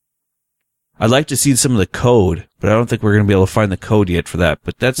 I'd like to see some of the code, but I don't think we're going to be able to find the code yet for that.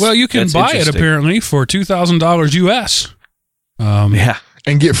 But you can buy it apparently for $2,000 US. Yeah.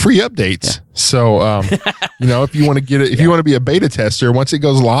 And get free updates. Yeah. So, if you want to get it, if you want to be a beta tester, once it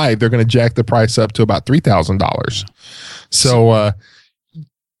goes live, they're going to jack the price up to about $3,000. So,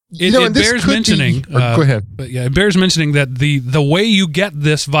 it bears mentioning. Go ahead. But yeah, it bears mentioning that the way you get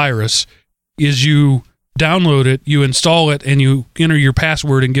this virus is you download it, you install it, and you enter your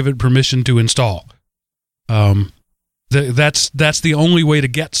password and give it permission to install. That's the only way to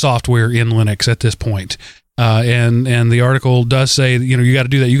get software in Linux at this point. And the article does say, you got to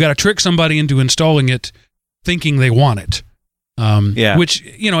do that. You got to trick somebody into installing it thinking they want it. Which,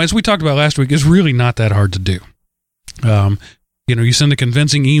 as we talked about last week, is really not that hard to do. You send a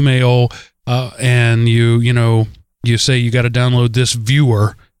convincing email, and you say you got to download this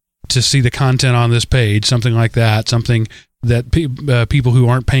viewer to see the content on this page, something like that, something that people who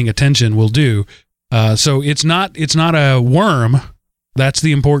aren't paying attention will do. So it's not a worm. That's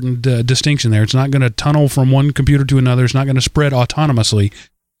the important distinction there. It's not going to tunnel from one computer to another. It's not going to spread autonomously.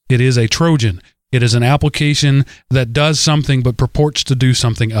 It is a Trojan. It is an application that does something but purports to do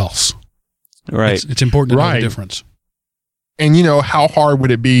something else. Right. It's important to know the difference. And how hard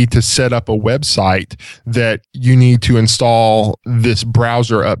would it be to set up a website that you need to install this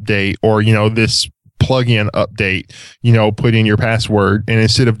browser update or, this plugin update, put in your password. And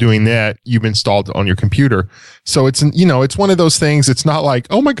instead of doing that, you've installed it on your computer. So it's one of those things. It's not like,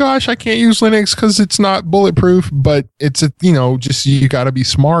 oh my gosh, I can't use Linux because it's not bulletproof, but it's just, you got to be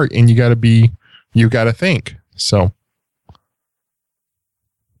smart and you got to think. So.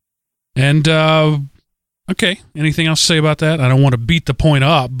 And, okay. Anything else to say about that? I don't want to beat the point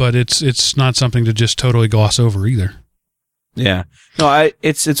up, but it's not something to just totally gloss over either. Yeah. No,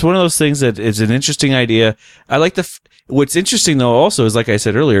 it's one of those things that is an interesting idea. I like what's interesting though also is, like I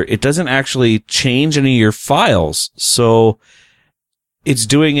said earlier, it doesn't actually change any of your files. So it's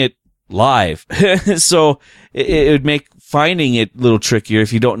doing it live. So it would make finding it a little trickier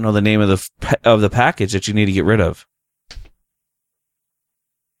if you don't know the name of the package that you need to get rid of.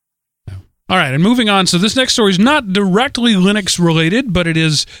 All right, and moving on. So this next story is not directly Linux related, but it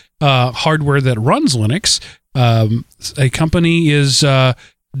is hardware that runs Linux. A company is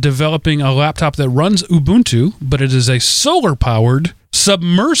developing a laptop that runs Ubuntu, but it is a solar-powered,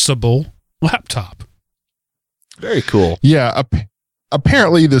 submersible laptop. Very cool. Yeah,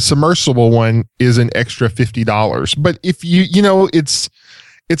 apparently the submersible one is an extra $50. But if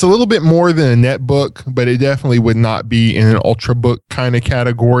it's a little bit more than a netbook, but it definitely would not be in an ultrabook kind of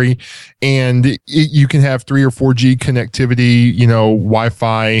category. And you can have 3 or 4G connectivity,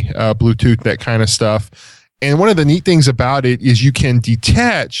 Wi-Fi, Bluetooth, that kind of stuff. And one of the neat things about it is you can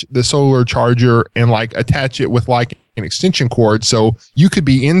detach the solar charger and attach it with an extension cord. So you could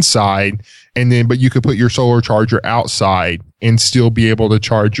be inside but you could put your solar charger outside and still be able to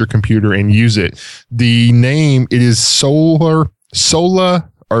charge your computer and use it. The name, it is Sol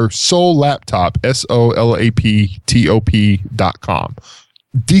Laptop, SOLAPTOP.com.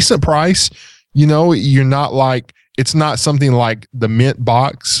 Decent price. You're not it's not something like the Mint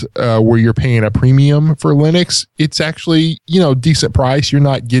box where you're paying a premium for Linux. It's actually, decent price. You're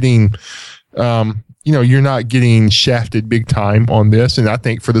not getting, you're not getting shafted big time on this. And I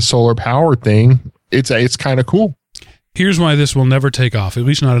think for the solar power thing, it's kind of cool. Here's why this will never take off, at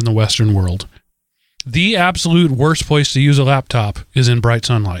least not in the Western world. The absolute worst place to use a laptop is in bright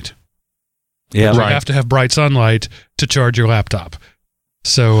sunlight. Yeah, You have to have bright sunlight to charge your laptop.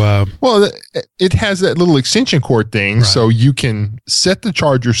 So, it has that little extension cord thing, right. So you can set the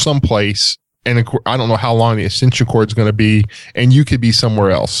charger someplace, and I don't know how long the extension cord is going to be, and you could be somewhere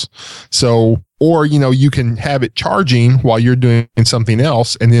else. So, or you can have it charging while you're doing something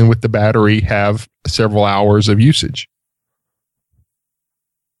else, and then with the battery have several hours of usage.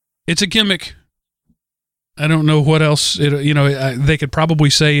 It's a gimmick. I don't know what else. They could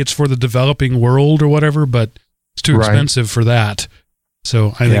probably say it's for the developing world or whatever, but it's too expensive for that. So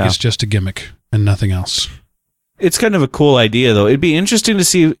I think it's just a gimmick and nothing else. It's kind of a cool idea, though. It'd be interesting to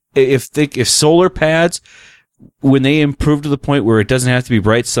see if solar pads, when they improve to the point where it doesn't have to be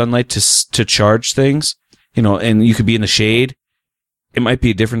bright sunlight to charge things, and you could be in the shade, it might be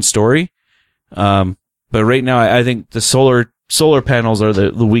a different story. But right now, I think the solar panels are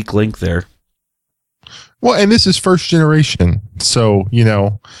the weak link there. Well, and this is first generation, so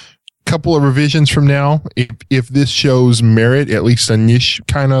couple of revisions from now, if this shows merit, at least a niche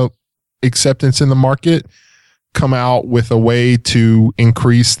kind of acceptance in the market, come out with a way to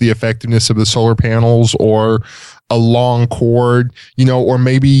increase the effectiveness of the solar panels, or a long cord, or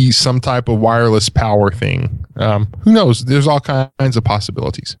maybe some type of wireless power thing. Who knows? There's all kinds of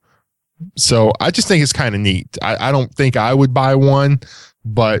possibilities. So I just think it's kind of neat. I don't think I would buy one,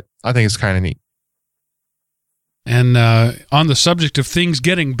 but I think it's kind of neat. And on the subject of things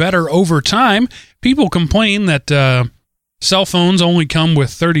getting better over time, people complain that cell phones only come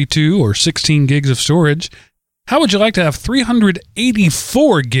with 32 or 16 gigs of storage. How would you like to have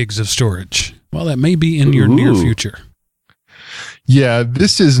 384 gigs of storage? Well, that may be in your near future. Yeah,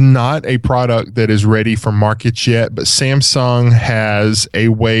 this is not a product that is ready for market yet, but Samsung has a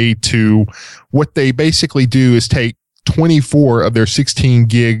way to, what they basically do is take 24 of their 16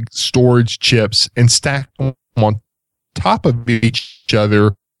 gig storage chips and stack them on top of each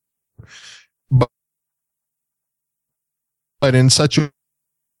other, but in such a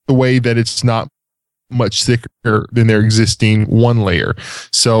way that it's not much thicker than their existing one layer.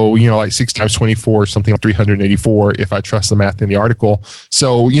 So, like 6 times 24, something like 384, if I trust the math in the article.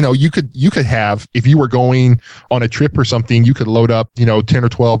 So, you could have, if you were going on a trip or something, you could load up, 10 or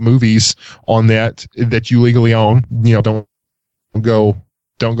 12 movies on that you legally own.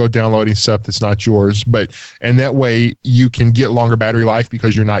 Don't go downloading stuff that's not yours, and that way you can get longer battery life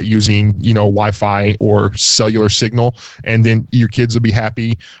because you're not using, Wi-Fi or cellular signal, and then your kids will be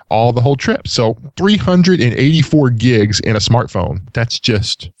happy the whole trip. So 384 gigs in a smartphone. That's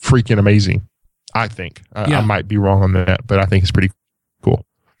just freaking amazing. I think I might be wrong on that, but I think it's pretty cool.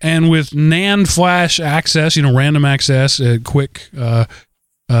 And with NAND flash access, random access, quick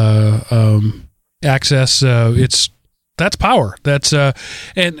access, that's power. That's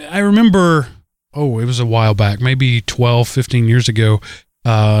and I remember, it was a while back, maybe 12, 15 years ago,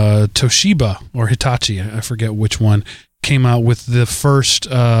 Toshiba or Hitachi, I forget which one, came out with the first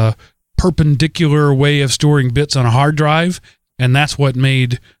perpendicular way of storing bits on a hard drive, and that's what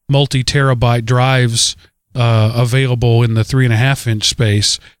made multi-terabyte drives available in the 3.5-inch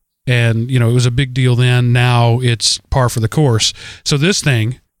space. And, it was a big deal then. Now it's par for the course. So this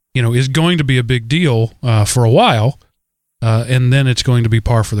thing, is going to be a big deal for a while. And then it's going to be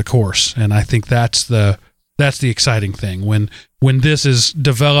par for the course, and I think that's the exciting thing. When this is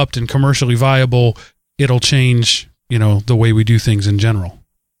developed and commercially viable, it'll change the way we do things in general.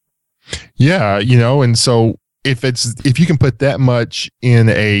 Yeah, and so if you can put that much in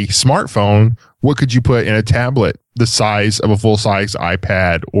a smartphone, what could you put in a tablet the size of a full size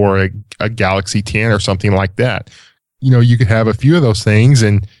iPad or a Galaxy 10 or something like that? You could have a few of those things,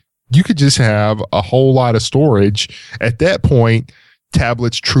 and you could just have a whole lot of storage. At that point,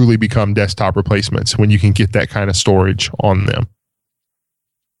 tablets truly become desktop replacements when you can get that kind of storage on them.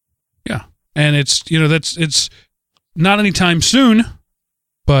 Yeah. And it's not anytime soon,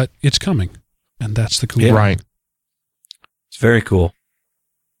 but it's coming. And that's the cool thing. Right. It's very cool.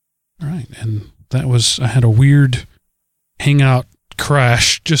 All right. And I had a weird Hangout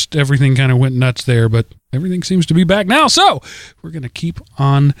crash. Just everything kind of went nuts there, but everything seems to be back now. So we're going to keep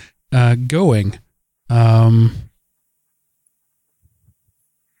on going. And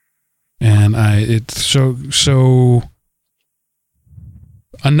so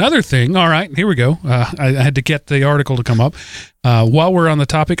another thing. All right, here we go. I had to get the article to come up. While we're on the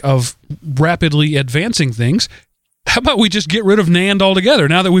topic of rapidly advancing things, how about we just get rid of NAND altogether?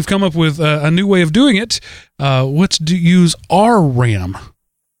 Now that we've come up with a new way of doing it, let's use RRAM.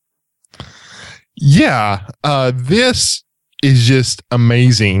 Yeah, this is just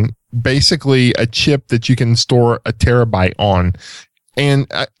amazing. Basically, a chip that you can store a terabyte on. And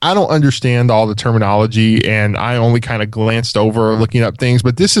I don't understand all the terminology, and I only kind of glanced over looking up things,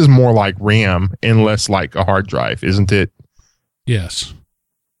 but this is more like RAM and less like a hard drive, isn't it? Yes.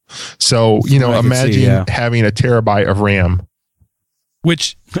 So, imagine having a terabyte of RAM.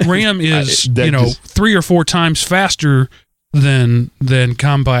 Which RAM is, 3 or 4 times faster than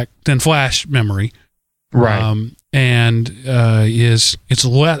flash memory. Right. It's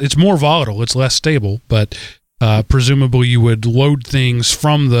more volatile, it's less stable, but presumably you would load things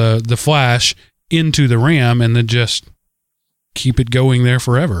from the flash into the RAM and then just keep it going there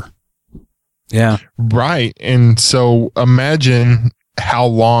forever. Yeah. Right. And so imagine how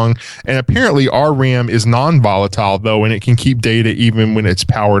long, and apparently our RAM is non-volatile though, and it can keep data even when it's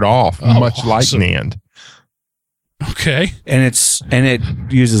powered off, much like NAND. Okay. And it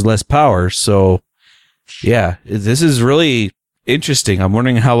uses less power, so yeah, this is really interesting. I'm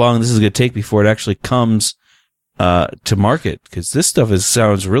wondering how long this is going to take before it actually comes to market, because this stuff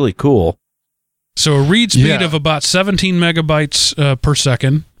sounds really cool. So a read speed of about 17 megabytes per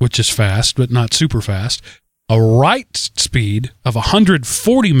second, which is fast, but not super fast. A write speed of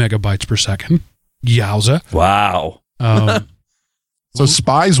 140 megabytes per second. Yowza. Wow. So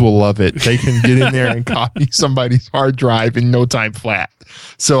spies will love it. They can get in there and copy somebody's hard drive in no time flat.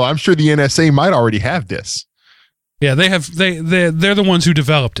 So I'm sure the NSA might already have this. Yeah, they're the ones who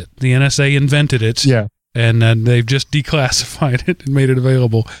developed it. The NSA invented it. Yeah. And then they've just declassified it and made it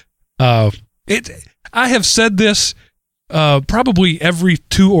available. I have said this probably every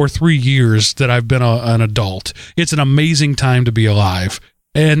 2 or 3 years that I've been an adult. It's an amazing time to be alive.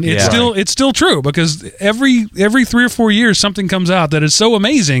 And it's still true, because every 3 or 4 years something comes out that is so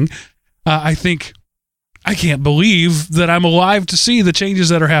amazing. I think I can't believe that I'm alive to see the changes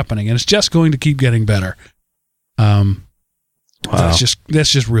that are happening, and it's just going to keep getting better. Wow.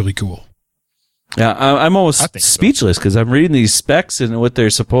 That's just really cool. Yeah, I'm almost speechless because I'm reading these specs and what they're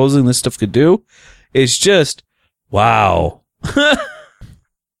supposing this stuff could do. It's just, wow.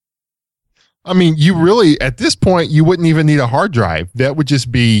 I mean, you really, at this point, you wouldn't even need a hard drive. That would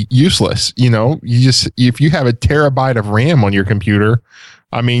just be useless. You know, if you have a terabyte of RAM on your computer,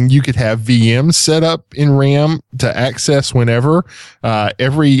 I mean, you could have VMs set up in RAM to access whenever.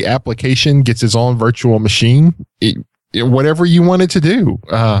 Every application gets its own virtual machine. Whatever you want it to do.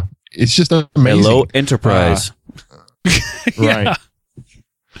 It's just amazing. Hello, enterprise. Right. Yeah.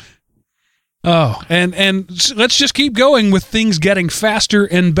 Oh, and let's just keep going with things getting faster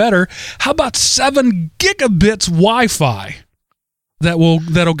and better. How about 7 gigabits Wi-Fi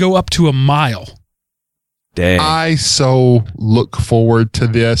that'll go up to a mile? Dang. I so look forward to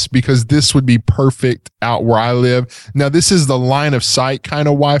this because this would be perfect out where I live. Now, this is the line of sight kind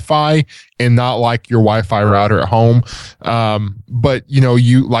of Wi-Fi and not like your Wi-Fi router at home. But, you know,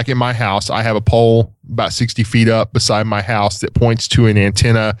 like in my house, I have a pole about 60 feet up beside my house that points to an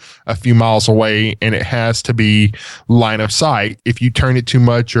antenna a few miles away, and it has to be line of sight. If you turn it too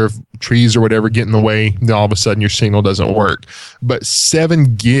much or if trees or whatever get in the way, then all of a sudden your signal doesn't work. But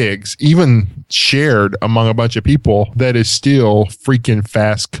 7 gigs, even shared among a bunch of people, that is still freaking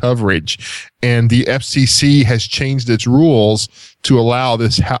fast coverage. And the FCC has changed its rules to allow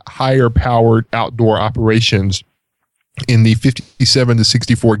this higher powered outdoor operations in the 57 to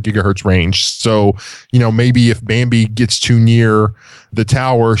 64 gigahertz range. So, you know, maybe if Bambi gets too near the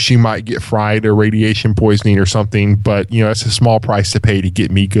tower, she might get fried or radiation poisoning or something. But, you know, it's a small price to pay to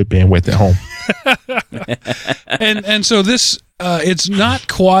get me good bandwidth at home. and so this, it's not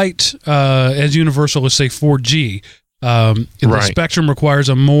quite as universal as, say, 4G. The spectrum requires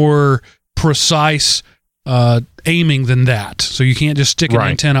a more precise aiming than that. So you can't just stick an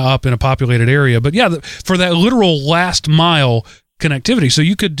antenna up in a populated area. But yeah, for that literal last mile connectivity. So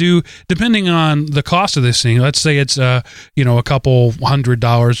you could do, depending on the cost of this thing, let's say it's you know, a couple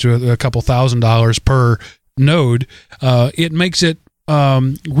 $100 to a couple $1,000 per node. It makes it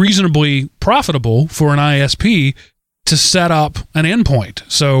reasonably profitable for an ISP to set up an endpoint.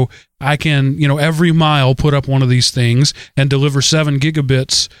 So I can, you know, every mile put up one of these things and deliver 7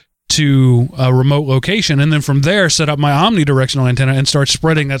 gigabits to a remote location, and then from there set up my omnidirectional antenna and start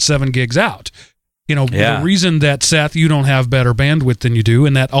spreading that 7 gigs out. You know, the reason that, Seth, you don't have better bandwidth than you do,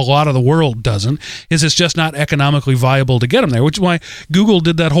 and that a lot of the world doesn't, is it's just not economically viable to get them there, which is why Google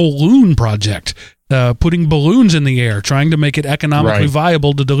did that whole Loon project, putting balloons in the air, trying to make it economically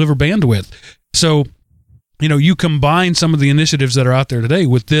viable to deliver bandwidth. So, you know, you combine some of the initiatives that are out there today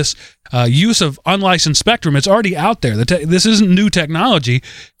with this use of unlicensed spectrum. It's already out there. This isn't new technology.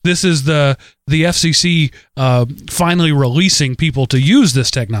 This is the FCC finally releasing people to use this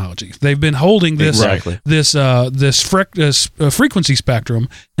technology. They've been holding this frequency spectrum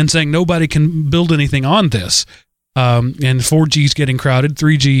and saying nobody can build anything on this. And 4G is getting crowded.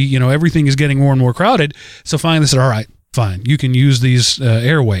 3G, you know, everything is getting more and more crowded. So finally they said, all right, fine, you can use these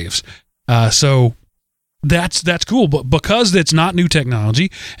airwaves. So that's cool, but because it's not new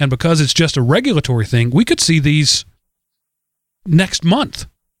technology and because it's just a regulatory thing, we could see these next month.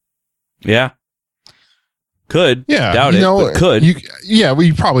 Yeah. Could. Yeah. Doubt it, but could.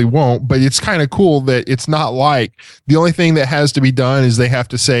 We probably won't, but it's kind of cool that it's not like the only thing that has to be done is they have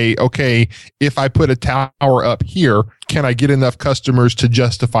to say, okay, if I put a tower up here, can I get enough customers to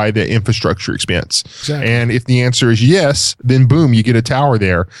justify the infrastructure expense? Exactly. And if the answer is yes, then boom, you get a tower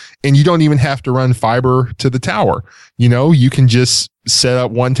there. And you don't even have to run fiber to the tower. You know, you can just set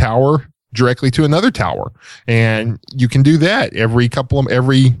up one tower directly to another tower, and you can do that every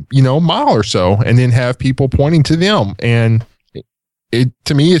mile or so, and then have people pointing to them. And it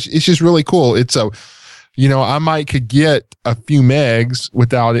to me, it's just really cool. It's I could get a few megs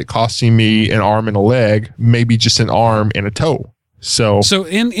without it costing me an arm and a leg, maybe just an arm and a toe. So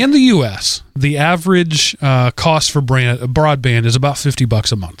in the U.S., the average cost for broadband is about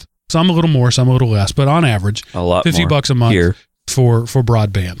 $50 a month. Some a little more, some a little less, but on average, a lot $50 a month here for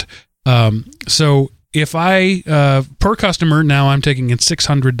broadband. So if I, per customer, now I'm taking in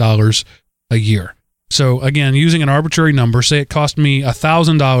 $600 a year. So again, using an arbitrary number, say it cost me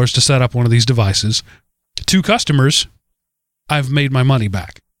 $1,000 to set up one of these devices. 2 customers, I've made my money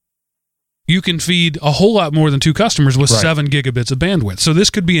back. You can feed a whole lot more than 2 customers with 7 gigabits of bandwidth. So this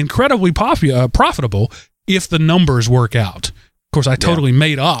could be incredibly profitable if the numbers work out. Of course, I totally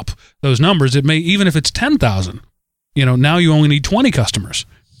made up those numbers. It may, even if it's 10,000, you know, now you only need 20 customers.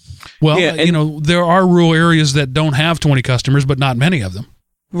 Well, there are rural areas that don't have 20 customers, but not many of them.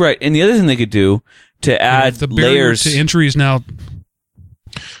 Right. And the other thing they could do to add the barrier layers to entry is now.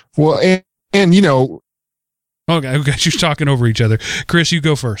 Well, and Okay, you're talking over each other. Chris, you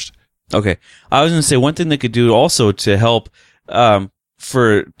go first. Okay, I was going to say one thing they could do also to help the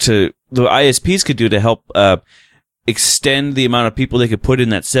ISPs could do to help extend the amount of people they could put in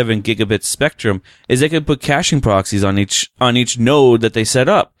that 7 gigabit spectrum is they could put caching proxies on each node that they set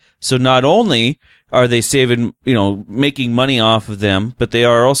up. So not only are they saving, making money off of them, but they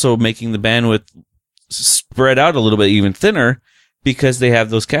are also making the bandwidth spread out a little bit even thinner because they have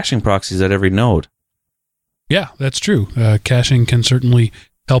those caching proxies at every node. Yeah, that's true. Caching can certainly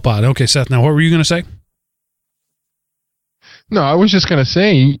help out. Okay, Seth, now what were you going to say? No, I was just going to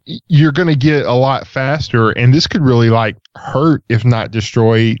say you're going to get a lot faster, and this could really hurt, if not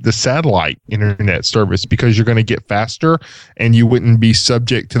destroy, the satellite internet service because you're going to get faster, and you wouldn't be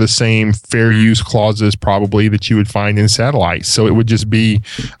subject to the same fair use clauses probably that you would find in satellites. So it would just be,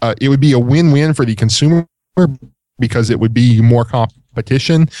 it would be a win-win for the consumer because it would be more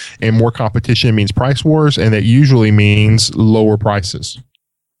competition, and more competition means price wars, and that usually means lower prices.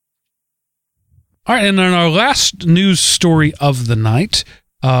 All right, and on our last news story of the night,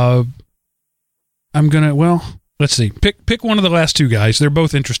 let's see. Pick one of the last two guys. They're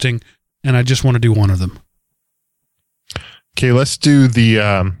both interesting, and I just want to do one of them. Okay, let's do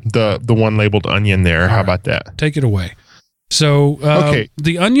the one labeled Onion there. How about that? Take it away. So, okay.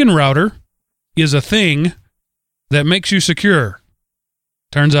 The Onion router is a thing that makes you secure.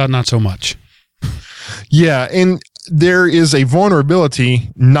 Turns out not so much. Yeah, and there is a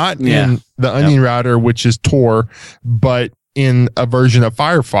vulnerability, not in the Onion router, which is Tor, but in a version of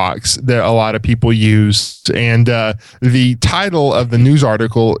Firefox that a lot of people use. And the title of the news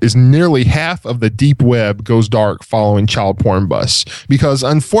article is "Nearly Half of the Deep Web Goes Dark Following Child Porn Bust." Because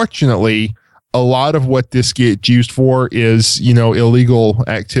unfortunately, a lot of what this gets used for is, illegal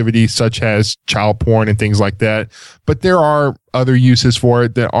activities such as child porn and things like that. But there are other uses for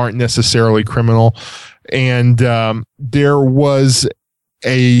it that aren't necessarily criminal. And there was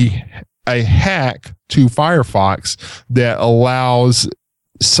a hack to Firefox that allows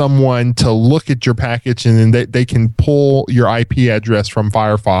someone to look at your package, and then they can pull your IP address from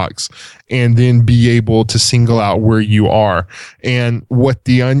Firefox and then be able to single out where you are. And what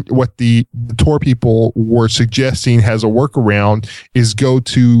the Tor people were suggesting as a workaround is go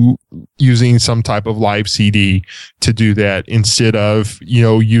to using some type of live CD to do that instead of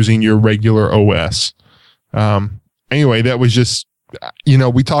using your regular OS. Anyway, that was just,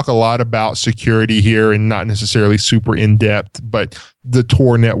 we talk a lot about security here and not necessarily super in depth, but the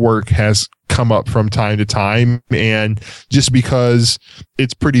Tor network has come up from time to time. And just because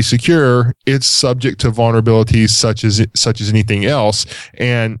it's pretty secure, it's subject to vulnerabilities such as anything else.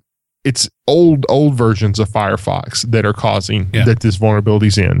 And it's old versions of Firefox that are causing that this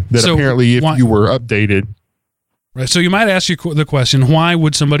vulnerability's in. That so apparently if you were updated. Right. So you might ask the question, why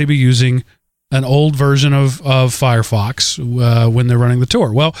would somebody be using an old version of Firefox when they're running the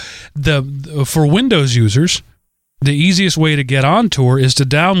Tor? Well, for Windows users, the easiest way to get on Tor is to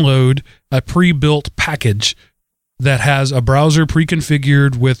download a pre-built package that has a browser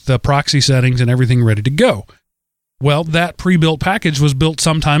pre-configured with the proxy settings and everything ready to go. Well, that pre-built package was built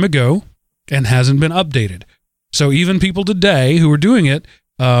some time ago and hasn't been updated. So even people today who are doing it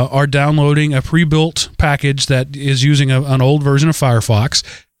are downloading a pre-built package that is using an old version of Firefox.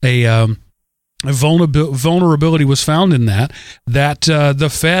 A vulnerability was found in that the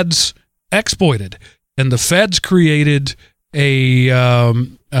feds exploited, and the feds created a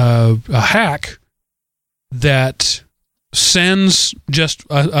hack that sends just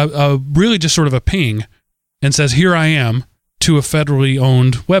really just sort of a ping and says, "Here I am," to a federally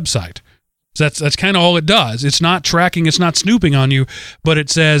owned website. So that's kind of all it does. It's not tracking, it's not snooping on you, but it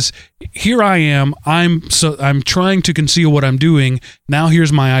says, "Here I am. I'm trying to conceal what I'm doing. Now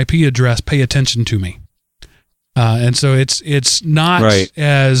here's my IP address. Pay attention to me." And so it's not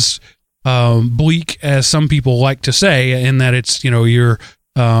as bleak as some people like to say, in that it's the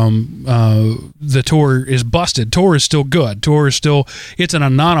Tor is busted. Tor is still good. Tor is still, it's an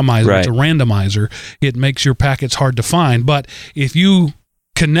anonymizer. Right. It's a randomizer. It makes your packets hard to find. But if you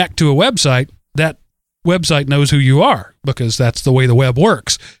connect to a website, that website knows who you are, because that's the way the web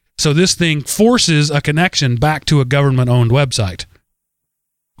works. So this thing forces a connection back to a government-owned website,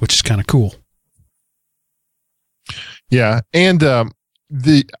 which is kind of cool. Yeah, and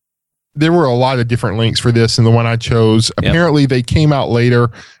there were a lot of different links for this, and the one I chose, apparently they came out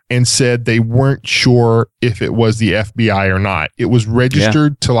later and said they weren't sure if it was the FBI or not. It was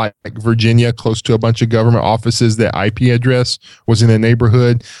registered to like Virginia, close to a bunch of government offices. That IP address was in the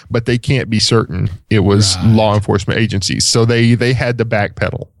neighborhood, but they can't be certain it was law enforcement agencies. So they had to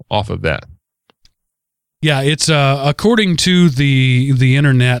backpedal off of that. Yeah, it's according to the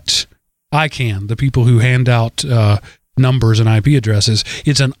internet ICANN, the people who hand out numbers and IP addresses,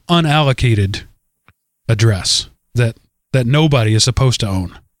 it's an unallocated address that nobody is supposed to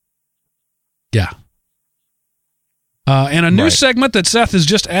own. Yeah. And a new segment that Seth has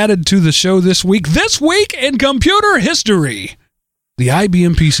just added to the show this week. This week in computer history, the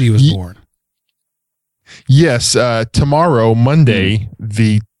IBM PC was born. Yes, tomorrow, Monday,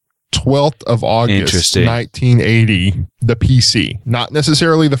 the 12th of August, 1980, the PC, not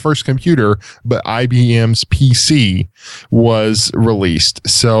necessarily the first computer, but IBM's PC was released.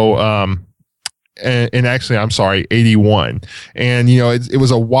 So, and actually, I'm sorry, 81. And, it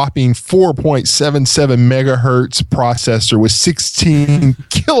was a whopping 4.77 megahertz processor with 16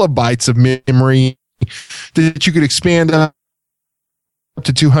 kilobytes of memory that you could expand up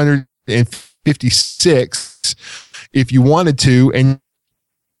to 256 if you wanted to. And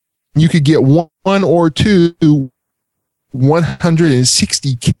you could get one or two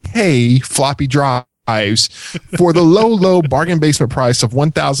 160K floppy drives for the low bargain basement price of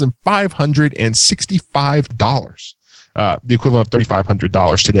 $1,565, the equivalent of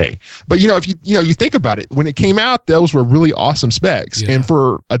 $3,500 today. But if you think about it, when it came out, those were really awesome specs, and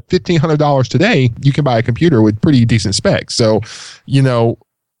for $1,500 today, you can buy a computer with pretty decent specs. So,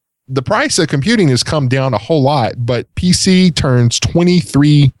 the price of computing has come down a whole lot, but PC turns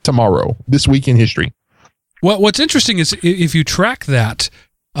 23 tomorrow, this week in history. Well, what's interesting is if you track that,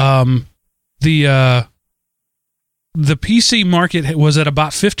 the PC market was at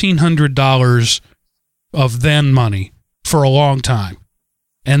about $1,500 of then money for a long time.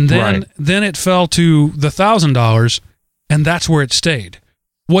 And then it fell to the $1,000, and that's where it stayed.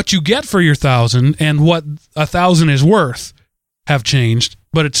 What you get for your $1,000 and what $1,000 is worth have changed,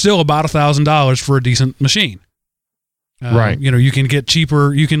 but it's still about $1,000 for a decent machine. You can get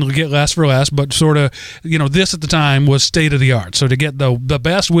cheaper, you can get less for less, but sort of, this at the time was state of the art. So to get the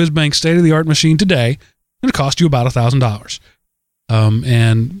best whiz-bang state of the art machine today, it cost you about $1,000.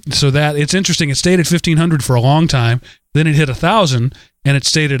 And so that it's interesting. It stayed at $1,500 for a long time. Then it hit $1,000, and it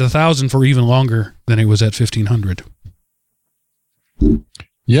stayed at $1,000 for even longer than it was at $1,500.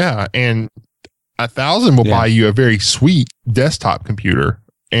 Yeah, and $1,000 will buy you a very sweet desktop computer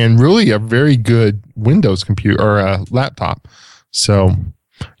and really a very good Windows computer or a laptop. So,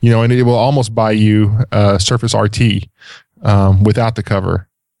 and it will almost buy you a Surface RT without the cover.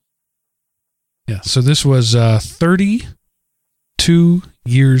 Yeah. So this was 32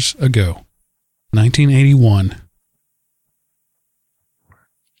 years ago, 1981.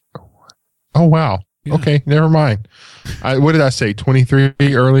 Oh, wow. Yeah. Okay. Never mind. What did I say? 23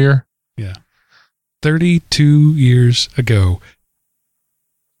 earlier? Yeah. 32 years ago.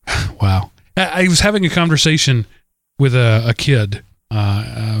 Wow. I was having a conversation with a kid,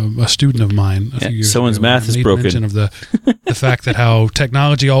 a student of mine a few years someone's ago. math is broken. Mention of the fact that how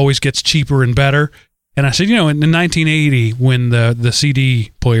technology always gets cheaper and better. And I said, in 1980, when the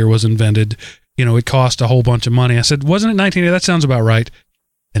CD player was invented, it cost a whole bunch of money. I said, wasn't it 1980? That sounds about right.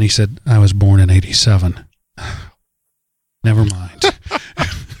 And he said, I was born in 87. Never mind.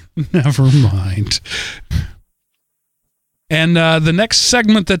 Never mind. And the next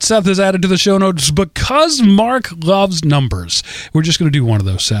segment that Seth has added to the show notes, because Mark loves numbers. We're just going to do one of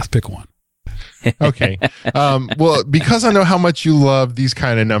those, Seth. Pick one. Okay. Well, because I know how much you love these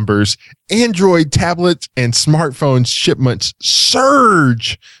kind of numbers, Android tablets and smartphones shipments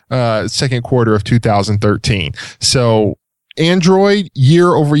surge second quarter of 2013. So Android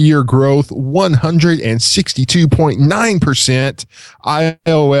year-over-year growth 162.9%,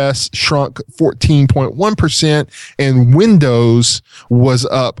 iOS shrunk 14.1%, and Windows was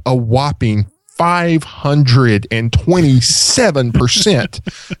up a whopping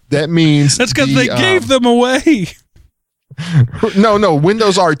 527%. That means that's because they gave them away. No,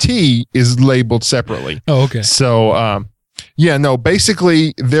 Windows RT is labeled separately. Oh, okay. So,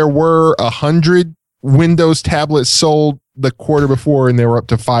 basically there were 100 Windows tablets sold the quarter before, and they were up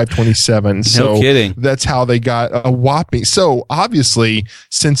to 527. No kidding. That's how they got a whopping. So obviously,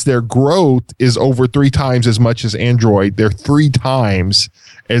 since their growth is over 3 times as much as Android, they're 3 times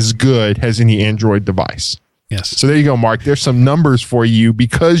as good as any Android device. Yes. So there you go, Mark. There's some numbers for you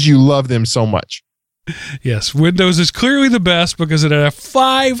because you love them so much. Yes. Windows is clearly the best because it had a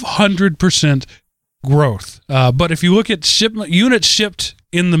 500% growth. But if you look at units shipped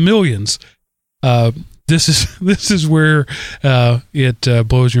in the millions, this is where it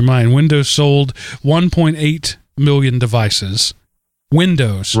blows your mind. Windows sold 1.8 million devices.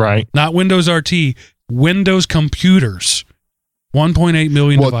 Windows, right? Not Windows RT. Windows computers, 1.8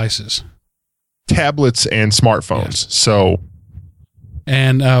 million devices. Tablets and smartphones. Yes. So,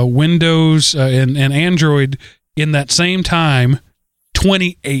 and Windows and Android in that same time,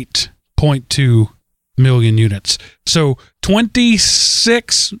 28.2 million units. So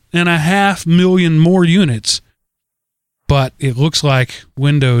 26.5 million more units. But it looks like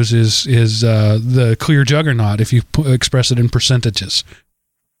Windows is the clear juggernaut if you express it in percentages.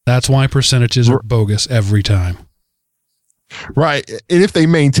 That's why percentages are bogus every time. Right. And if they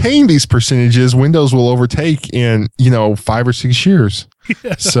maintain these percentages, Windows will overtake in, 5 or 6 years.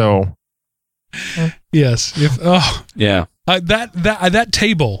 Yeah. So. Yes. That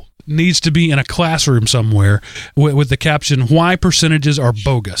table needs to be in a classroom somewhere with the caption, "Why percentages are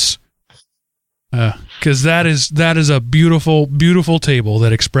bogus." Because that is a beautiful, beautiful table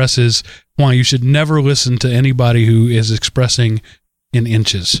that expresses why you should never listen to anybody who is expressing in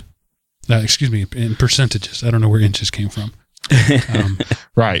inches. In percentages. I don't know where inches came from.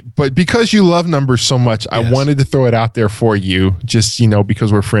 Right. But because you love numbers so much, yes. I wanted to throw it out there for you, just,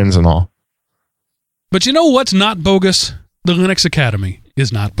 because we're friends and all. But you know what's not bogus? The Linux Academy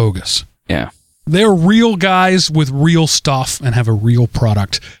is not bogus. Yeah. They're real guys with real stuff and have a real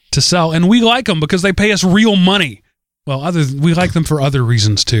product to sell. And we like them because they pay us real money. Well, we like them for other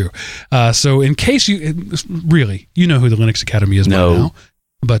reasons too. So in case you know who the Linux Academy is by now.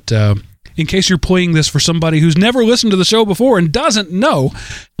 But in case you're playing this for somebody who's never listened to the show before and doesn't know,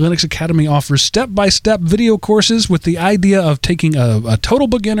 Linux Academy offers step-by-step video courses with the idea of taking a total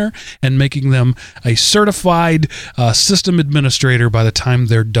beginner and making them a certified system administrator by the time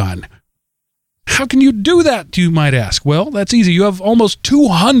they're done. How can you do that, you might ask? Well, that's easy. You have almost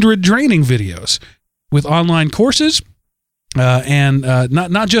 200 training videos with online courses and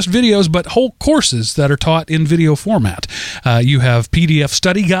not just videos, but whole courses that are taught in video format. You have PDF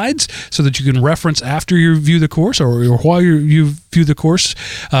study guides so that you can reference after you view the course or while you view the course.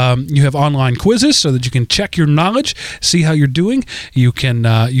 You have online quizzes so that you can check your knowledge, see how you're doing. You can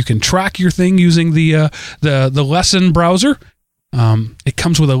track your thing using the lesson browser. It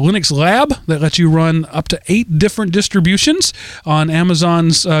comes with a Linux lab that lets you run up to 8 different distributions on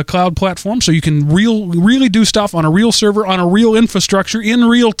Amazon's cloud platform, so you can really do stuff on a real server, on a real infrastructure in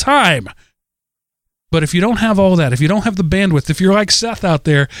real time. But if you don't have all that, if you don't have the bandwidth, if you're like Seth out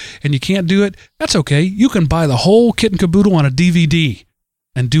there and you can't do it, that's okay. You can buy the whole kit and caboodle on a DVD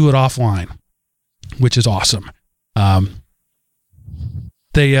and do it offline, which is awesome.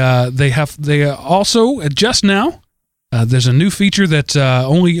 They also just now. There's a new feature that's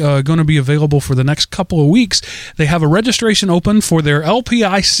only going to be available for the next couple of weeks. They have a registration open for their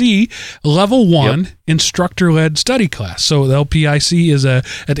LPIC Level 1 instructor-led study class. So the LPIC is an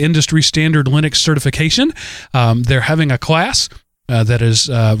industry standard Linux certification. They're having a class that is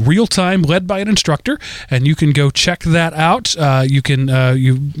real-time, led by an instructor, and you can go check that out. You can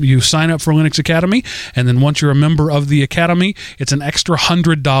you sign up for Linux Academy, and then once you're a member of the Academy, it's an extra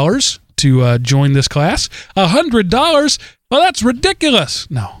 $100 to join this class. $100? Well, that's ridiculous.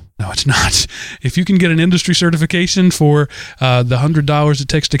 No, it's not. If you can get an industry certification for the $100 it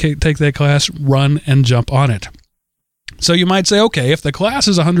takes to take that class, run and jump on it. So you might say, okay, if the class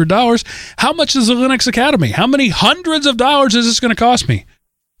is $100, how much is the Linux Academy? How many hundreds of dollars is this going to cost me?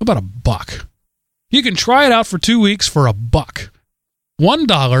 About $1. You can try it out for 2 weeks for $1.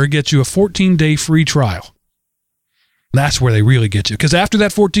 $1 gets you a 14-day free trial. That's where they really get you, because after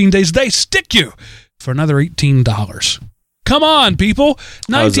that 14 days, they stick you for another $18. Come on, people.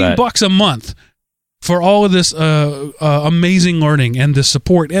 $19 a month for all of this amazing learning and the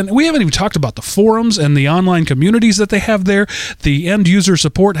support. And we haven't even talked about the forums and the online communities that they have there, the end user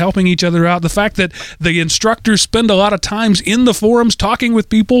support, helping each other out, the fact that the instructors spend a lot of times in the forums talking with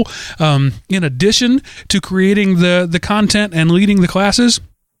people in addition to creating the content and leading the classes.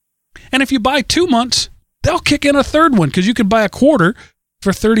 And if you buy 2 months, they'll kick in a third one, because you can buy a quarter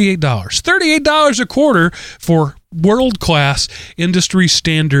for $38. $38 a quarter for world-class,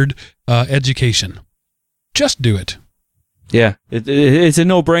 industry-standard education. Just do it. Yeah, it's a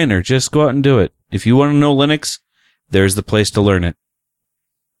no-brainer. Just go out and do it. If you want to know Linux, there's the place to learn it.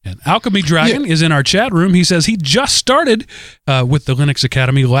 And Alchemy Dragon is in our chat room. He says he just started with the Linux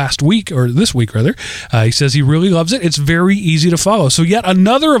Academy last week, or this week rather. He says he really loves it. It's very easy to follow. So yet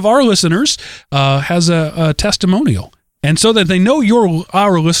another of our listeners has a testimonial. And so that they know you're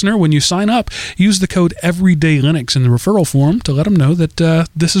our listener, when you sign up, use the code EverydayLinux in the referral form to let them know that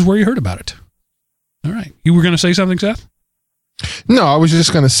this is where you heard about it. All right. You were going to say something, Seth? No, I was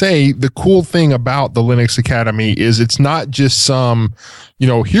just going to say the cool thing about the Linux Academy is it's not just some,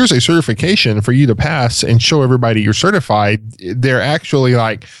 here's a certification for you to pass and show everybody you're certified. They're actually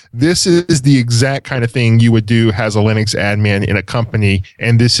like, this is the exact kind of thing you would do as a Linux admin in a company,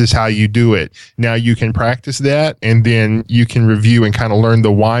 and this is how you do it. Now you can practice that, and then you can review and kind of learn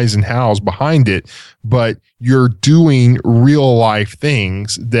the whys and hows behind it. But you're doing real life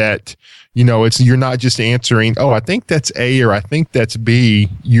things that, you're not just answering, oh, I think that's A or I think that's B.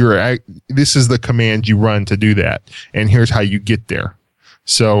 This is the command you run to do that, and here's how you get there.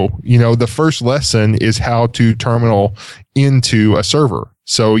 So, the first lesson is how to terminal into a server.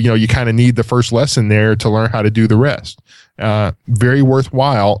 So, you kind of need the first lesson there to learn how to do the rest. Very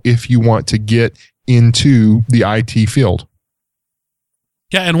worthwhile if you want to get into the IT field.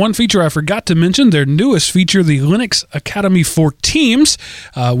 Yeah, and one feature I forgot to mention, their newest feature, the Linux Academy for Teams,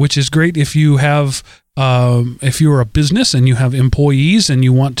 which is great if you have if you're a business and you have employees and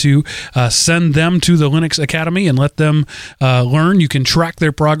you want to send them to the Linux Academy and let them learn. You can track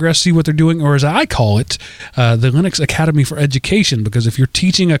their progress, see what they're doing, or as I call it, the Linux Academy for Education, because if you're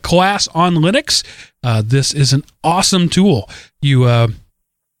teaching a class on Linux, this is an awesome tool. You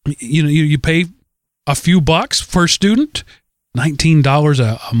pay a few bucks per student,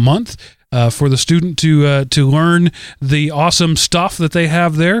 $19 a month. For the student to learn the awesome stuff that they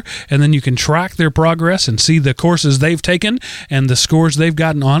have there, and then you can track their progress and see the courses they've taken and the scores they've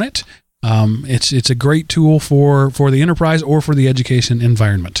gotten on it. It's a great tool for the enterprise or for the education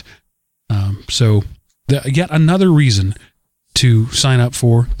environment. So yet another reason to sign up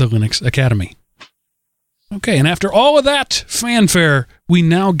for the Linux Academy. Okay, and after all of that fanfare, we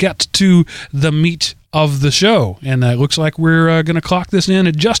now get to the meat of the show, and it looks like we're going to clock this in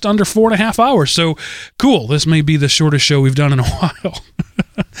at just under 4.5 hours. So cool, this may be the shortest show we've done in a while.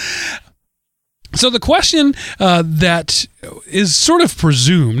 So the question that is sort of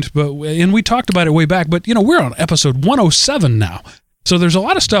presumed, and we talked about it way back, but we're on episode 107 now. So there's a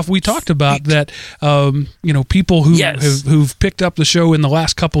lot of stuff we talked about that people who've picked up the show in the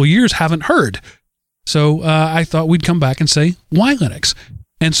last couple of years haven't heard. So I thought we'd come back and say, why Linux?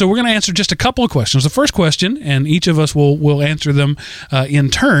 And so we're going to answer just a couple of questions. The first question, and each of us will answer them in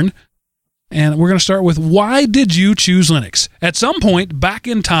turn. And we're going to start with, why did you choose Linux? At some point back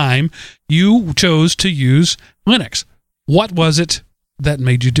in time, you chose to use Linux. What was it that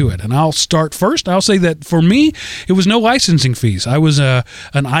made you do it? And I'll start first. I'll say that for me, it was no licensing fees. I was an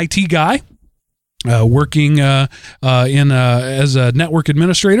IT guy. Working as a network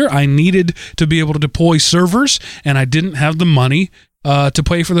administrator. I needed to be able to deploy servers, and I didn't have the money to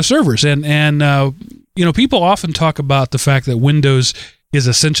pay for the servers. And people often talk about the fact that Windows is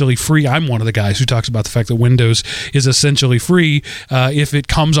essentially free. I'm one of the guys who talks about the fact that Windows is essentially free if it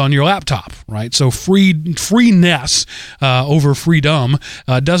comes on your laptop, right? So freeness over freedom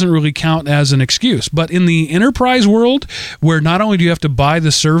doesn't really count as an excuse. But in the enterprise world, where not only do you have to buy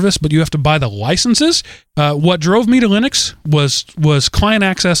the service, but you have to buy the licenses, what drove me to Linux was client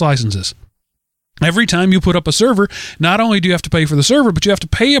access licenses. Every time you put up a server, not only do you have to pay for the server, but you have to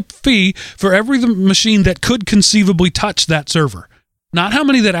pay a fee for every machine that could conceivably touch that server. Not how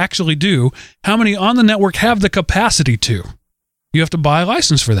many that actually do, how many on the network have the capacity to. You have to buy a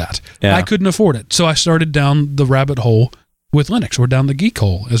license for that. Yeah. I couldn't afford it. So I started down the rabbit hole with Linux, or down the geek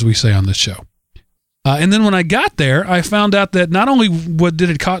hole, as we say on this show. And then when I got there, I found out that not only did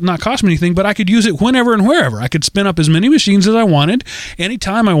it not cost me anything, but I could use it whenever and wherever. I could spin up as many machines as I wanted,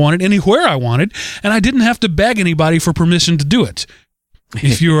 anytime I wanted, anywhere I wanted, and I didn't have to beg anybody for permission to do it.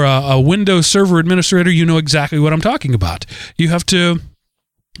 If you're a Windows Server administrator, you know exactly what I'm talking about. You have to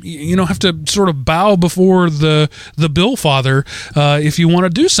sort of bow before the bill father if you want to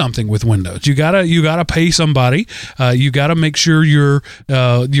do something with Windows. You gotta pay somebody. You gotta make sure your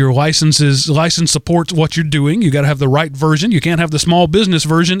license supports what you're doing. You gotta have the right version. You can't have the small business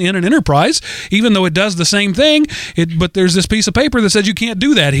version in an enterprise, even though it does the same thing. But there's this piece of paper that says you can't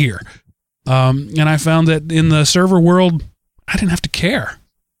do that here. And I found that in the server world, I didn't have to care.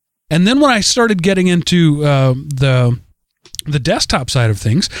 And then when I started getting into the desktop side of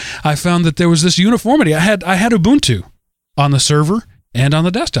things, I found that there was this uniformity. I had Ubuntu on the server and on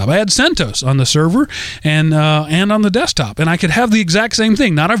the desktop. I had CentOS on the server and on the desktop, and I could have the exact same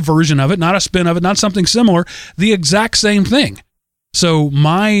thing, not a version of it, not a spin of it, not something similar, the exact same thing. So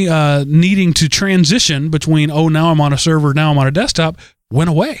my needing to transition between, now I'm on a server, now I'm on a desktop, went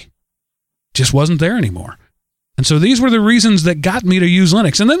away. Just wasn't there anymore. And so these were the reasons that got me to use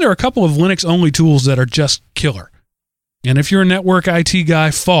Linux. And then there are a couple of Linux-only tools that are just killer. And if you're a network IT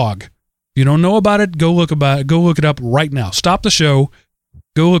guy, Fog. If you don't know about it, go look it up right now. Stop the show,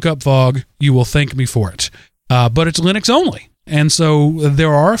 go look up Fog. You will thank me for it. But it's Linux only. And so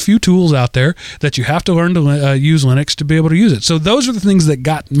there are a few tools out there that you have to learn to use Linux to be able to use it. So those are the things that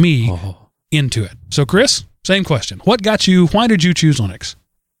got me into it. So Chris, same question. Why did you choose Linux?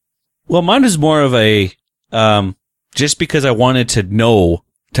 Well, mine was more of a just because I wanted to know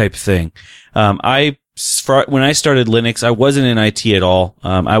type thing. When I started Linux, I wasn't in IT at all.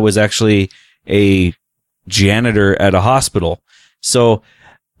 I was actually a janitor at a hospital. So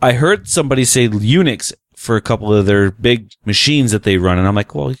I heard somebody say Unix for a couple of their big machines that they run. And I'm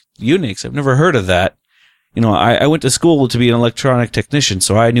like, well, Unix, I've never heard of that. You know, I went to school to be an electronic technician,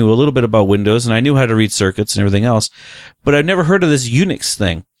 so I knew a little bit about Windows and I knew how to read circuits and everything else, but I'd never heard of this Unix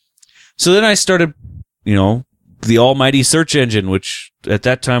thing. So then I started, you know, the almighty search engine, which at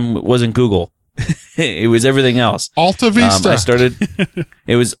that time wasn't Google. It was everything else. Alta Vista. I started,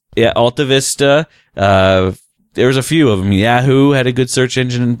 it was, Alta Vista. There was a few of them. Yahoo had a good search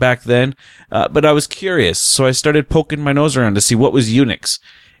engine back then. But I was curious. So I started poking my nose around to see what was Unix.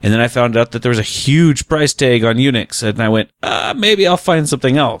 And then I found out that there was a huge price tag on Unix. And I went, maybe I'll find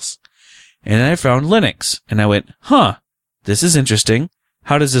something else. And then I found Linux. And I went, this is interesting.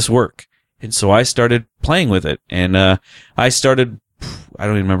 How does this work? And so I started playing with it. And I started, I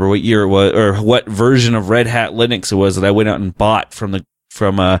don't even remember what year it was or what version of Red Hat Linux it was that I went out and bought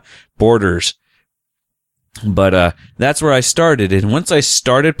from Borders. But that's where I started. And once I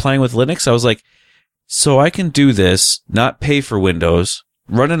started playing with Linux, I was like, so I can do this, not pay for Windows,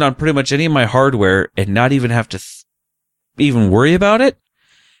 run it on pretty much any of my hardware, and not even have to even worry about it?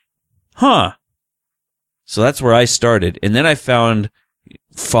 So that's where I started. And then I found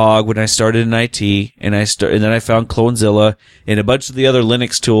Fog when I started in IT, and then I found Clonezilla and a bunch of the other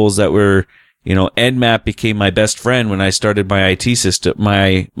Linux tools that were, you know, Nmap became my best friend when I started my IT system,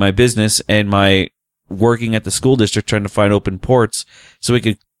 my business, and my working at the school district trying to find open ports so we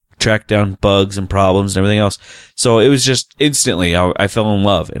could track down bugs and problems and everything else. So it was just instantly, I fell in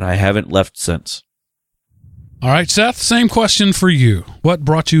love, and I haven't left since. All right, Seth, same question for you. What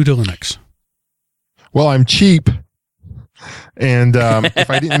brought you to Linux? Well, I'm cheap. And if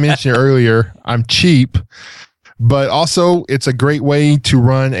I didn't mention it earlier, I'm cheap. But also, it's a great way to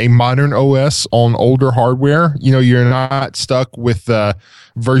run a modern OS on older hardware. You know, you're not stuck with the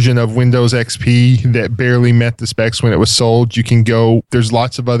version of Windows XP that barely met the specs when it was sold. You can go, there's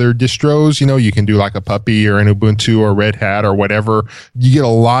lots of other distros. You know, you can do like a Puppy or an Ubuntu or Red Hat or whatever. You get a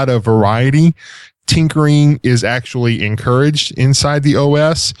lot of variety. Tinkering is actually encouraged inside the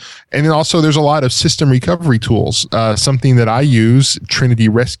OS. And then also there's a lot of system recovery tools. Something that I use, Trinity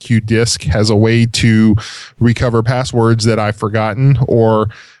Rescue Disk, has a way to recover passwords that I've forgotten or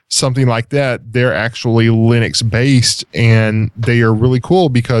something like that. They're actually Linux based, and they are really cool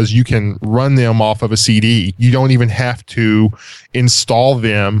because you can run them off of a CD. You don't even have to install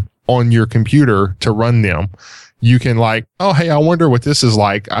them on your computer to run them. You can like, oh, hey, I wonder what this is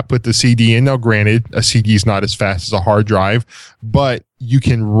like. I put the CD in. Now, granted, a CD is not as fast as a hard drive, but you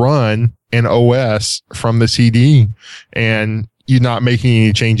can run an OS from the CD and you're not making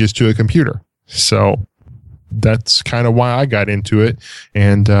any changes to a computer. So that's kind of why I got into it.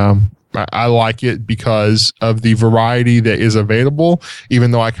 And I like it because of the variety that is available. Even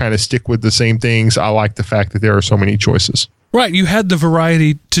though I kind of stick with the same things, I like the fact that there are so many choices. Right. You had the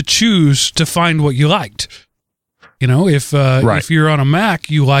variety to choose to find what you liked. You know, if you're on a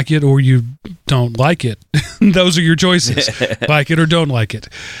Mac, you like it or you don't like it. Those are your choices. Like it or don't like it.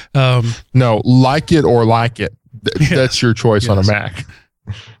 No, like it or like it. That's your choice on a Mac.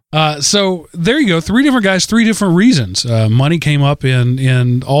 So there you go. 3 different guys, 3 different reasons. Money came up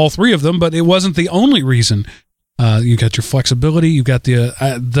in all 3 of them, but it wasn't the only reason. You got your flexibility. You got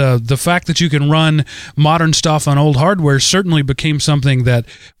the fact that you can run modern stuff on old hardware certainly became something that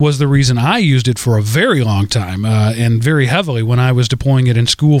was the reason I used it for a very long time and very heavily when I was deploying it in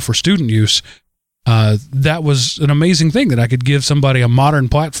school for student use. That was an amazing thing that I could give somebody a modern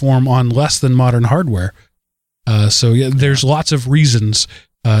platform on less than modern hardware. So yeah, there's lots of reasons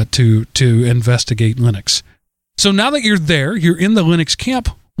to investigate Linux. So now that you're there, you're in the Linux camp.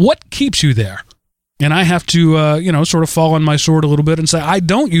 What keeps you there? And I have to, sort of fall on my sword a little bit and say, I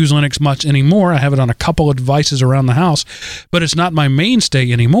don't use Linux much anymore. I have it on a couple of devices around the house, but it's not my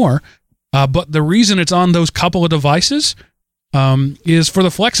mainstay anymore. But the reason it's on those couple of devices is for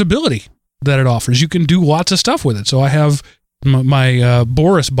the flexibility that it offers. You can do lots of stuff with it. So I have my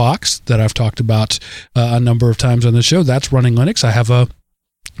Boris box that I've talked about a number of times on the show. That's running Linux. I have a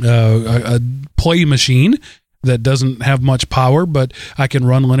play machine that doesn't have much power, but I can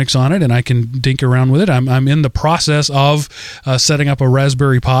run Linux on it and I can dink around with it. I'm in the process of setting up a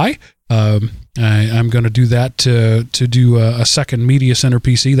Raspberry Pi. I'm going to do that to do a second media center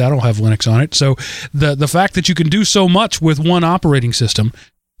PC that'll have Linux on it. So the fact that you can do so much with one operating system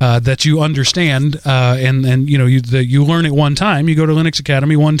that you understand, and you learn it one time. You go to Linux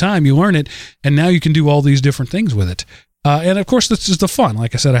Academy one time, you learn it, and now you can do all these different things with it. And of course, this is the fun.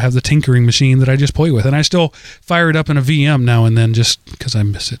 Like I said, I have the tinkering machine that I just play with, and I still fire it up in a VM now and then just because I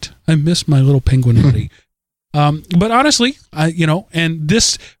miss it. I miss my little penguin buddy. But honestly, and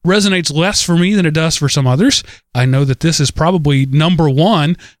this resonates less for me than it does for some others. I know that this is probably number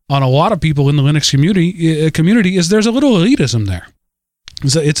one on a lot of people in the Linux community is there's a little elitism there.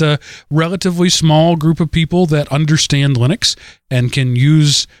 It's a relatively small group of people that understand Linux and can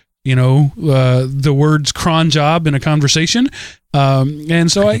use, the words cron job in a conversation.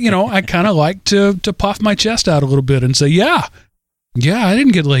 And so I kind of like to puff my chest out a little bit and say, yeah, I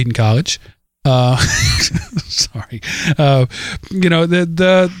didn't get laid in college. Sorry. And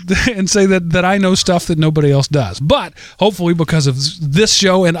say that I know stuff that nobody else does. But hopefully, because of this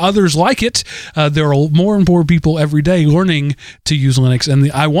show and others like it, there are more and more people every day learning to use Linux.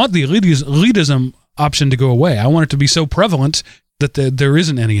 And I want the elitism option to go away. I want it to be so prevalent that there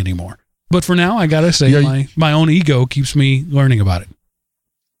isn't any anymore. But for now, I gotta say, my own ego keeps me learning about it.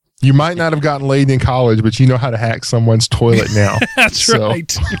 You might not have gotten laid in college, but you know how to hack someone's toilet now. That's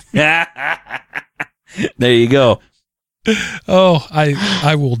right. There you go. Oh,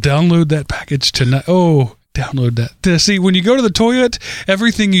 I will download that package tonight. Oh, download that. See, when you go to the toilet,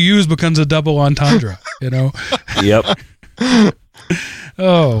 everything you use becomes a double entendre, Yep.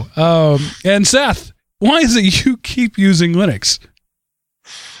 And Seth, why is it you keep using Linux?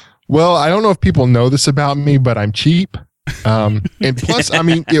 Well, I don't know if people know this about me, but I'm cheap. And plus,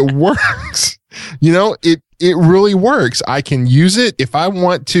 it works. It really works. I can use it if I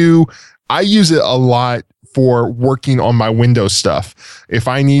want to. I use it a lot for working on my Windows stuff. If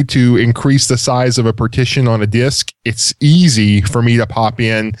I need to increase the size of a partition on a disk, it's easy for me to pop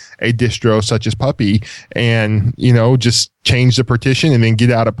in a distro such as Puppy and, just change the partition and then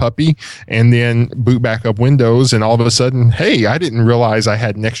get out of Puppy and then boot back up Windows. And all of a sudden, hey, I didn't realize I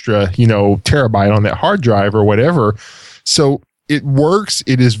had an extra, terabyte on that hard drive or whatever. So it works.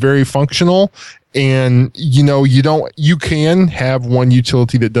 It is very functional. And, you can have one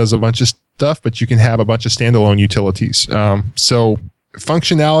utility that does a bunch of stuff, but you can have a bunch of standalone utilities. So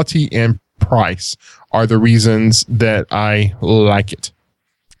functionality and price are the reasons that I like it.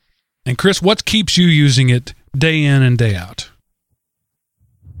 And Chris, what keeps you using it day in and day out?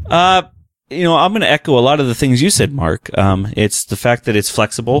 I'm going to echo a lot of the things you said, Mark. It's the fact that it's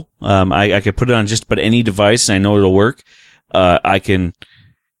flexible. I could put it on just about any device and I know it'll work. I can,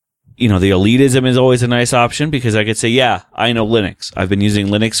 the elitism is always a nice option because I could say, yeah, I know Linux. I've been using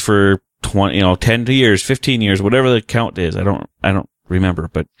Linux for 10 years, 15 years, whatever the count is. I don't remember,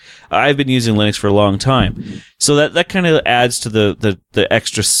 but I've been using Linux for a long time. So that kind of adds to the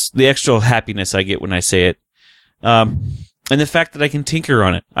extra happiness I get when I say it. And the fact that I can tinker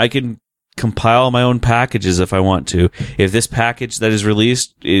on it. I can compile my own packages if I want to. If this package that is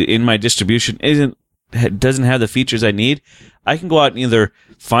released in my distribution doesn't have the features I need, I can go out and either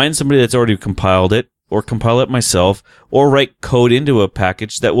find somebody that's already compiled it or compile it myself or write code into a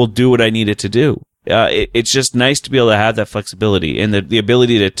package that will do what I need it to do. It's just nice to be able to have that flexibility and the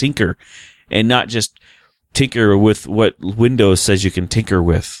ability to tinker and not just tinker with what Windows says you can tinker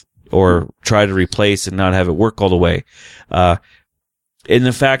with or try to replace and not have it work all the way. And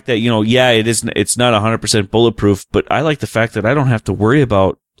the fact that, it's not 100% bulletproof, but I like the fact that I don't have to worry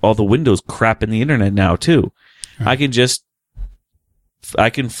about all the Windows crap in the internet now too. Right.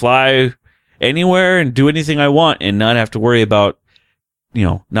 I can fly anywhere and do anything I want and not have to worry about,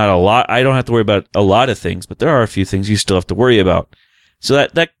 not a lot. I don't have to worry about a lot of things, but there are a few things you still have to worry about. So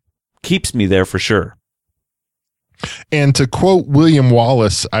that keeps me there for sure. And to quote William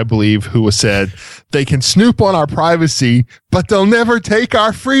Wallace, I believe, who has said, they can snoop on our privacy, but they'll never take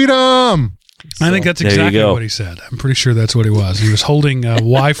our freedom. I think that's exactly what he said. I'm pretty sure that's what he was. He was holding a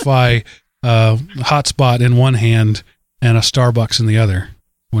Wi-Fi hotspot in one hand and a Starbucks in the other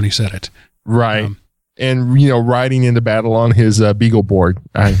when he said it. Right. And, riding into battle on his Beagle board.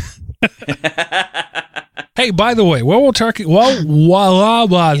 Hey, by the way, while we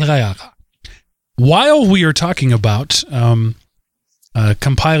are talking about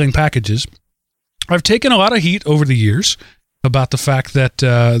compiling packages, I've taken a lot of heat over the years about the fact that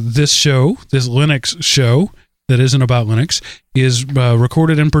this Linux show, that isn't about Linux is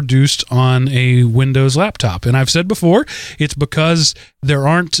recorded and produced on a Windows laptop. And I've said before, it's because there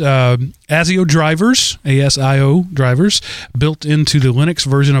aren't ASIO drivers, ASIO drivers, built into the Linux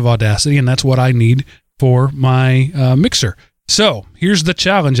version of Audacity, and that's what I need for my mixer. So here's the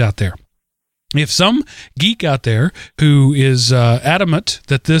challenge out there. If some geek out there who is adamant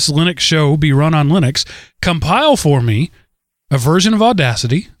that this Linux show be run on Linux, compile for me a version of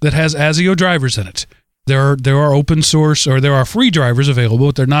Audacity that has ASIO drivers in it. There are open source, or there are free drivers available,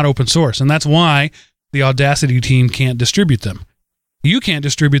 but they're not open source, and that's why the Audacity team can't distribute them. You can't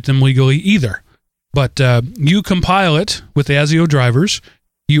distribute them legally either, but you compile it with ASIO drivers,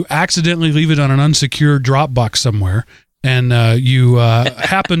 you accidentally leave it on an unsecured Dropbox somewhere, and you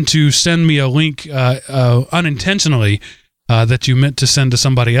happen to send me a link unintentionally that you meant to send to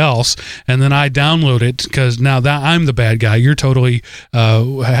somebody else, and then I download it because now that I'm the bad guy, you're totally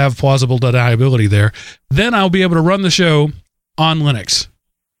have plausible deniability there. Then I'll be able to run the show on Linux.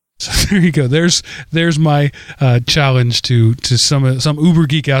 So there you go. There's my challenge to some uber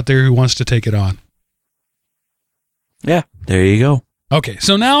geek out there who wants to take it on. Yeah, there you go. Okay,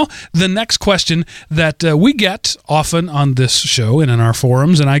 so now the next question that we get often on this show and in our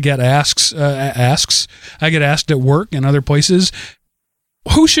forums, and I get asked at work and other places,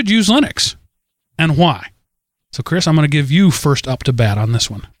 who should use Linux and why? So, Chris, I'm going to give you first up to bat on this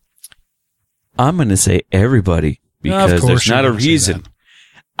one. I'm going to say everybody, because there's not a reason.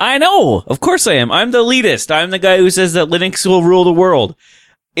 I know, of course I am. I'm the elitist. I'm the guy who says that Linux will rule the world.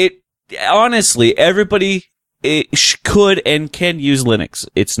 Honestly, everybody could and can use Linux.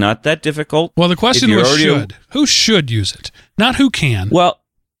 It's not that difficult. Well, the question was should. Who should use it? Not who can. Well,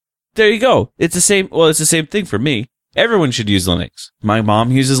 there you go. It's the same thing for me. Everyone should use Linux. My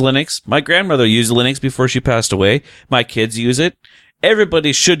mom uses Linux. My grandmother used Linux before she passed away. My kids use it.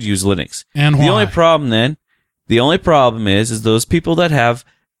 Everybody should use Linux. And why? The only problem is those people that have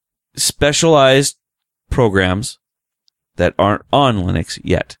specialized programs that aren't on Linux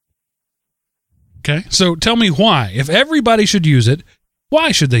yet. Okay, so tell me why. If everybody should use it,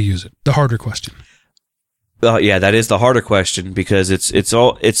 why should they use it? The harder question. Yeah, that is the harder question, because it's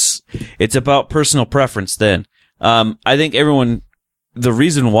about personal preference. Then, I think everyone. The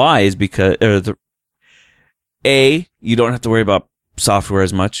reason why is because you don't have to worry about software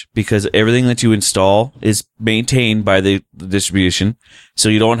as much, because everything that you install is maintained by the distribution, so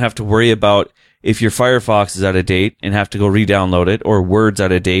you don't have to worry about. If your Firefox is out of date and have to go re-download it, or Word's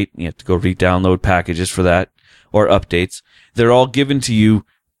out of date, you have to go re-download packages for that, or updates. They're all given to you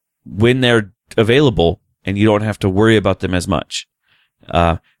when they're available, and you don't have to worry about them as much.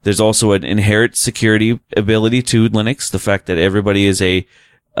 There's also an inherent security ability to Linux. The fact that everybody is a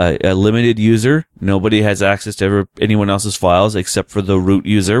limited user. Nobody has access to anyone else's files except for the root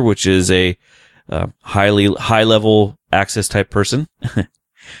user, which is a high-level access type person.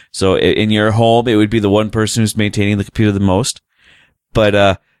 So in your home, it would be the one person who's maintaining the computer the most.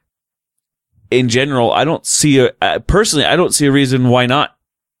 But in general, I don't see a reason why not.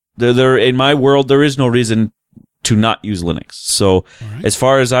 In my world, there is no reason to not use Linux. So As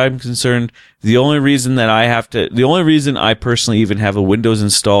far as I'm concerned, the only reason I personally even have a Windows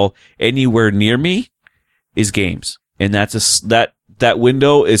install anywhere near me is games. And that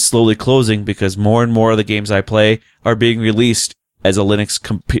window is slowly closing, because more and more of the games I play are being released as a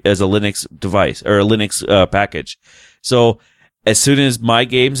Linux device, or a Linux package. So as soon as my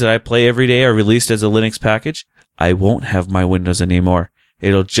games that I play every day are released as a Linux package, I won't have my Windows anymore.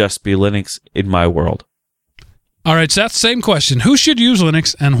 It'll just be Linux in my world. All right, so that's the same question. Who should use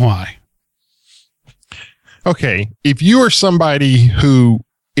Linux and why? Okay, if you are somebody who,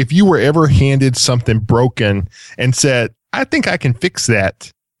 if you were ever handed something broken and said, I think I can fix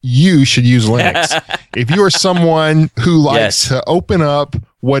that, you should use Linux. If you are someone who likes to open up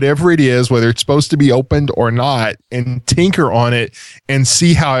whatever it is, whether it's supposed to be opened or not, and tinker on it and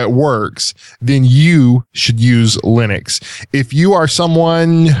see how it works, then you should use Linux. If you are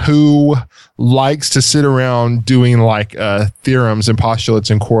someone who likes to sit around doing like theorems and postulates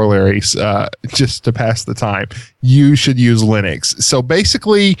and corollaries just to pass the time, you should use Linux. So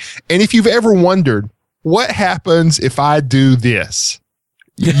basically, and if you've ever wondered, what happens if I do this?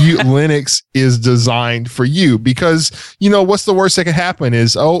 Linux is designed for you, because what's the worst that can happen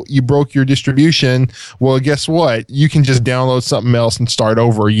is, you broke your distribution. Well, guess what? You can just download something else and start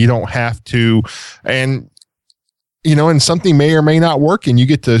over. You don't have to, and something may or may not work, and you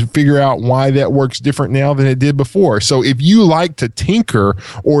get to figure out why that works different now than it did before. So if you like to tinker,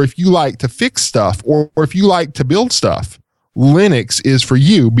 or if you like to fix stuff, or if you like to build stuff, Linux is for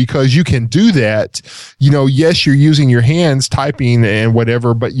you, because you can do that. Yes, you're using your hands typing and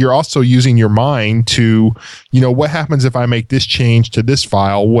whatever, but you're also using your mind to, what happens if I make this change to this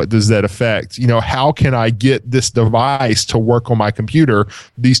file? What does that affect? How can I get this device to work on my computer?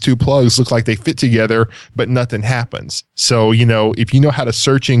 These two plugs look like they fit together, but nothing happens. So, if you know how to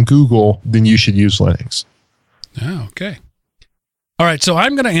search in Google, then you should use Linux. Oh, okay. All right, so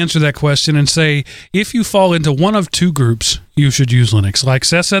I'm going to answer that question and say, if you fall into one of two groups, you should use Linux. Like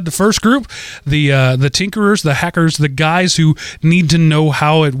Seth said, the first group, the tinkerers, the hackers, the guys who need to know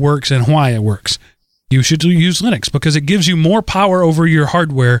how it works and why it works, you should use Linux because it gives you more power over your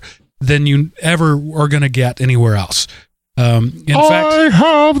hardware than you ever are going to get anywhere else. In fact, I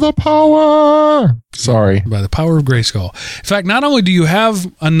have the power. Sorry. By the power of Grayskull. In fact, not only do you have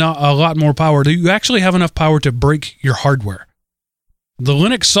a lot more power, do you actually have enough power to break your hardware. The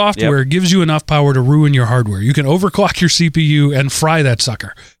Linux software gives you enough power to ruin your hardware. You can overclock your CPU and fry that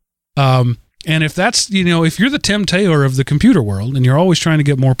sucker. And if that's, if you're the Tim Taylor of the computer world and you're always trying to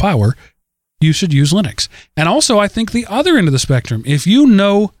get more power, you should use Linux. And also, I think the other end of the spectrum, if you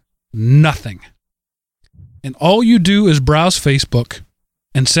know nothing and all you do is browse Facebook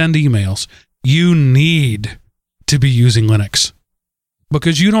and send emails, you need to be using Linux.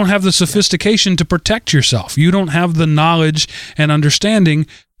 Because you don't have the sophistication to protect yourself. You don't have the knowledge and understanding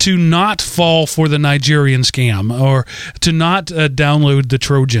to not fall for the Nigerian scam or to not download the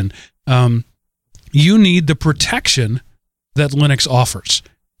Trojan. You need the protection that Linux offers.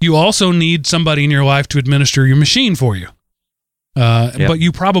 You also need somebody in your life to administer your machine for you. But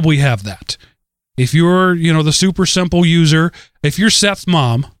you probably have that. If you're, the super simple user, if you're Seth's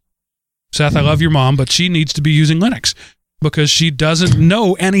mom, Seth, I love your mom, but she needs to be using Linux. Because she doesn't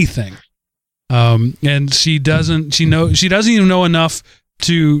know anything, and she doesn't even know enough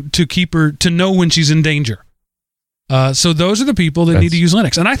to keep her to know when she's in danger. So those are the people that need to use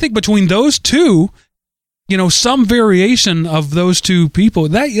Linux, and I think between those two, some variation of those two people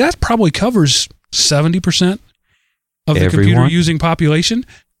that probably covers 70% of the computer using population.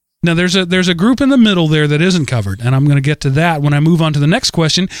 Now there's a group in the middle there that isn't covered, and I'm going to get to that when I move on to the next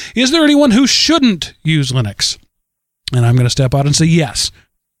question. Is there anyone who shouldn't use Linux? And I'm going to step out and say, yes,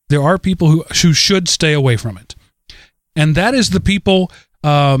 there are people who should stay away from it. And that is the people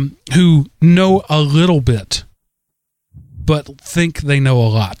who know a little bit, but think they know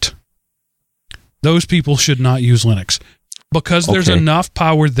a lot. Those people should not use Linux because there's enough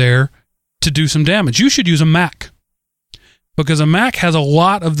power there to do some damage. You should use a Mac because a Mac has a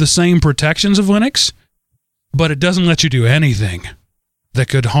lot of the same protections of Linux, but it doesn't let you do anything that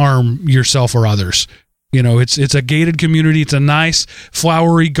could harm yourself or others. It's a gated community. It's a nice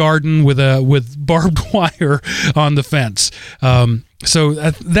flowery garden with barbed wire on the fence. So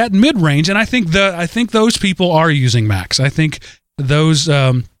that mid range, and I think those people are using Macs. I think those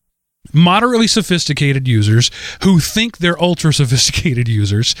moderately sophisticated users who think they're ultra sophisticated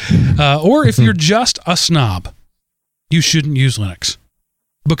users, or if you're just a snob, you shouldn't use Linux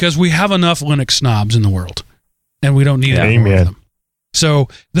because we have enough Linux snobs in the world, and we don't need any more of them. So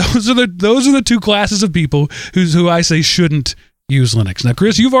those are the two classes of people who I say shouldn't use Linux. Now,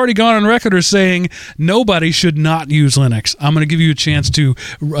 Chris, you've already gone on record as saying nobody should not use Linux. I'm going to give you a chance to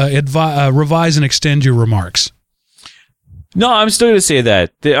revise and extend your remarks. No, I'm still going to say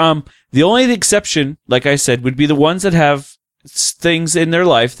that. The only exception, like I said, would be the ones that have things in their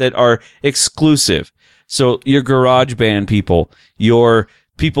life that are exclusive. So your GarageBand people, your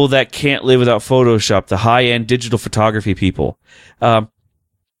people that can't live without Photoshop, the high-end digital photography people.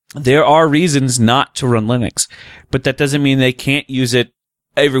 There are reasons not to run Linux, but that doesn't mean they can't use it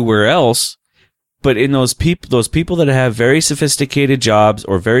everywhere else. But in those people that have very sophisticated jobs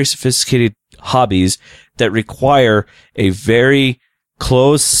or very sophisticated hobbies that require a very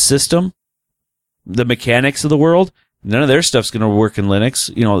closed system, the mechanics of the world, none of their stuff's going to work in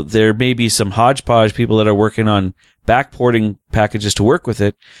Linux. There may be some hodgepodge people that are working on backporting packages to work with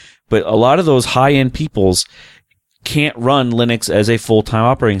it, but a lot of those high-end peoples can't run Linux as a full-time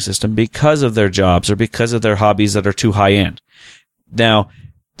operating system because of their jobs or because of their hobbies that are too high-end. Now,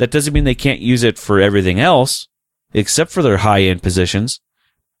 that doesn't mean they can't use it for everything else, except for their high-end positions.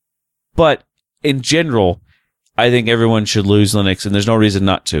 But in general, I think everyone should use Linux, and there's no reason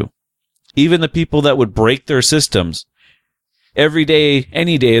not to. Even the people that would break their systems every day,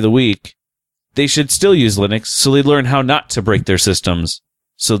 any day of the week, they should still use Linux so they learn how not to break their systems.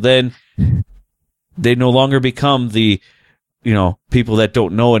 So then they no longer become the, people that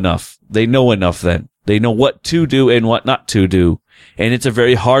don't know enough. They know enough then. They know what to do and what not to do. And it's a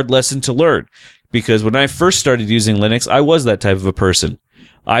very hard lesson to learn because when I first started using Linux, I was that type of a person.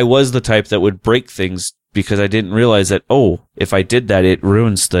 I was the type that would break things because I didn't realize that, if I did that, it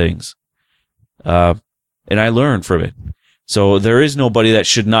ruins things. And I learned from it. So there is nobody that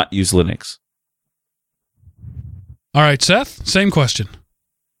should not use Linux. All right, Seth, same question.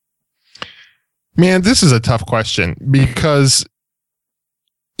 Man, this is a tough question because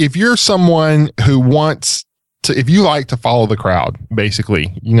if you're someone who wants to, if you like to follow the crowd,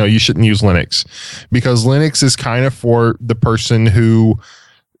 basically, you shouldn't use Linux because Linux is kind of for the person who,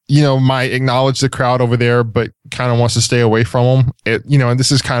 might acknowledge the crowd over there, but kind of wants to stay away from them. And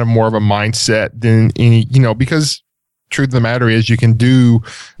this is kind of more of a mindset than any, because truth of the matter is you can do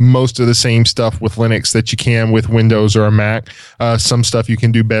most of the same stuff with Linux that you can with Windows or a Mac. Some stuff you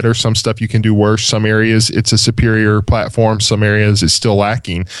can do better. Some stuff you can do worse. Some areas it's a superior platform. Some areas it's still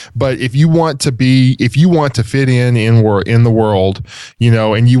lacking. But if you want to fit in the world,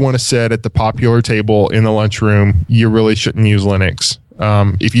 and you want to sit at the popular table in the lunchroom, you really shouldn't use Linux.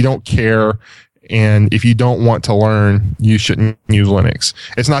 If you don't care and if you don't want to learn, you shouldn't use Linux.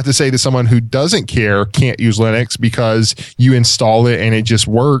 It's not to say that someone who doesn't care can't use Linux because you install it and it just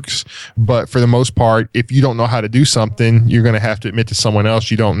works. But for the most part, if you don't know how to do something, you're going to have to admit to someone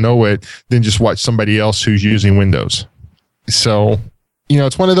else you don't know it, then just watch somebody else who's using Windows. So,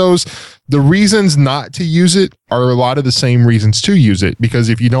 it's one of those, the reasons not to use it are a lot of the same reasons to use it. Because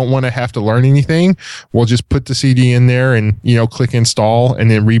if you don't want to have to learn anything, well, just put the CD in there and, click install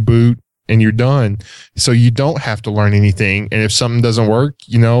and then reboot. And you're done. So you don't have to learn anything. And if something doesn't work,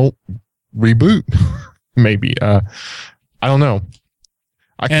 reboot. Maybe. I don't know.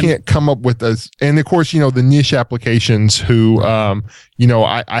 I can't come up with a, and of course, the niche applications who,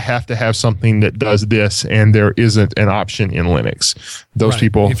 I have to have something that does this and there isn't an option in Linux. Those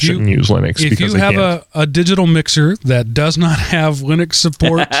people shouldn't use Linux. If you have a digital mixer that does not have Linux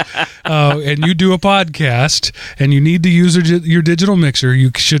support and you do a podcast and you need to use your digital mixer,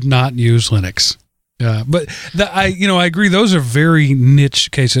 you should not use Linux. But I agree. Those are very niche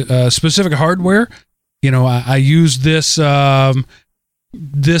cases, specific hardware. I use this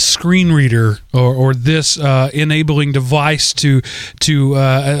screen reader or this enabling device to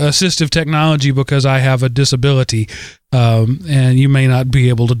assistive technology because I have a disability, and you may not be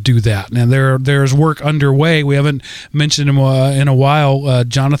able to do that. And there's work underway. We haven't mentioned him in a while.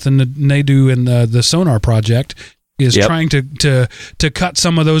 Jonathan Naidoo in the Sonar project is trying to cut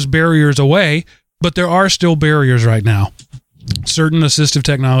some of those barriers away, but there are still barriers right now. Certain assistive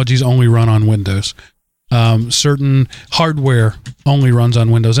technologies only run on Windows. Certain hardware only runs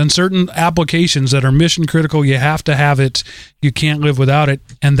on Windows, and certain applications that are mission critical, you have to have it. You can't live without it,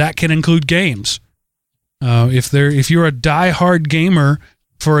 and that can include games. If you're a diehard gamer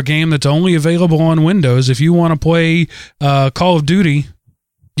for a game that's only available on Windows, if you want to play Call of Duty,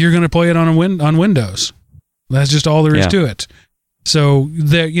 you're going to play it on Windows. That's just all there is to it. So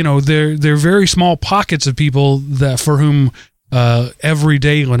there are very small pockets of people that for whom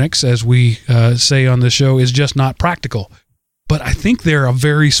everyday Linux, as we say on the show, is just not practical. But I think they're a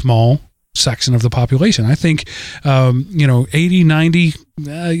very small section of the population. I think 80, 90,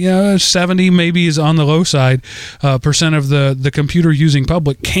 70 maybe is on the low side percent of the computer using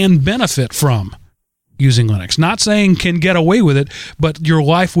public can benefit from using Linux. Not saying can get away with it, but your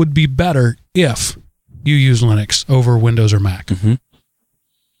life would be better if you use Linux over Windows or Mac. Mm-hmm.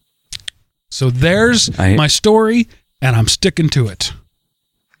 So there's my story, and I'm sticking to it.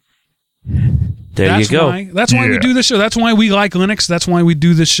 That's you go. That's why we do this show. That's why we like Linux. That's why we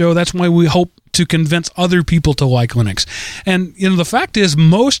do this show. That's why we hope to convince other people to like Linux. And the fact is,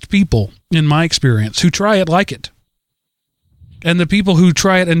 most people, in my experience, who try it like it. And the people who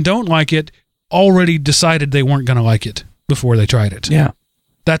try it and don't like it already decided they weren't going to like it before they tried it. Yeah.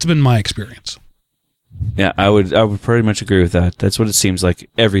 That's been my experience. Yeah, I would pretty much agree with that. That's what it seems like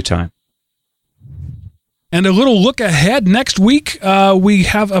every time. And a little look ahead, next week, we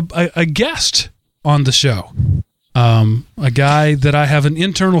have a guest on the show. A guy that I have an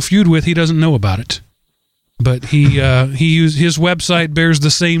internal feud with. He doesn't know about it. But his website bears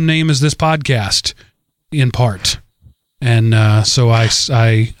the same name as this podcast, in part. And so I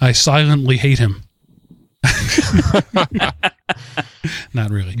silently hate him. Not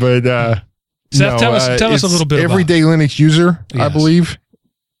really. But Seth, tell us a little bit about Everyday Linux User, yes. I believe.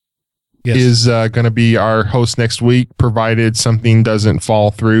 Yes. Is going to be our host next week, provided something doesn't fall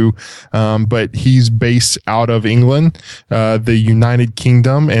through. But he's based out of England, the United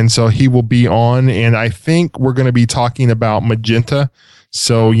Kingdom, and so he will be on. And I think we're going to be talking about Magenta.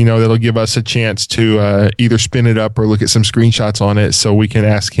 So, that'll give us a chance to either spin it up or look at some screenshots on it so we can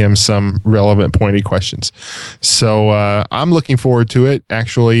ask him some relevant, pointy questions. So I'm looking forward to it,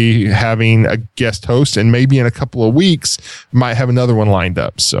 actually having a guest host, and maybe in a couple of weeks, might have another one lined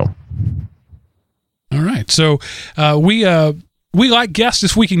up. So. All right. So we like guests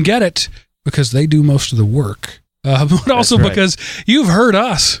if we can get it because they do most of the work. But also because you've heard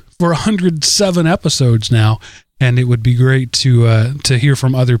us for 107 episodes now, and it would be great to hear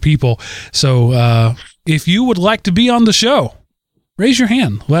from other people. So if you would like to be on the show, raise your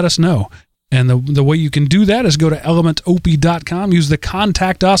hand. Let us know. And the way you can do that is go to elementop.com, use the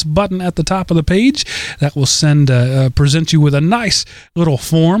Contact Us button at the top of the page. That will present you with a nice little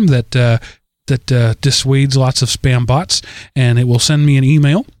form that dissuades lots of spam bots, and it will send me an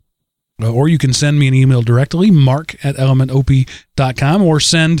email. Or you can send me an email directly, mark@elementop.com, or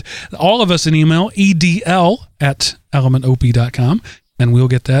send all of us an email, edl@elementop.com. And we'll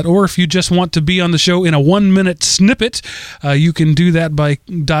get that. Or if you just want to be on the show in a 1-minute snippet, you can do that by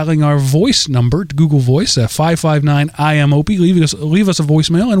dialing our voice number, Google Voice, 559-IMOP. Leave us a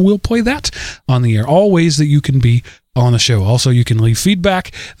voicemail, and we'll play that on the air. All ways that you can be on the show. Also, you can leave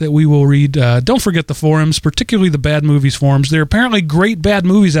feedback that we will read. Don't forget the forums, particularly the Bad Movies forums. There are apparently great bad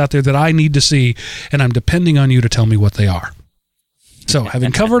movies out there that I need to see, and I'm depending on you to tell me what they are. So,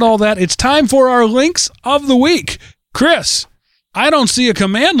 having covered all that, it's time for our links of the week. Chris, I don't see a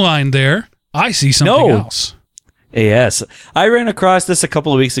command line there. I see something else. Yes. I ran across this a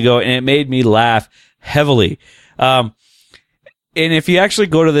couple of weeks ago, and it made me laugh heavily. And if you actually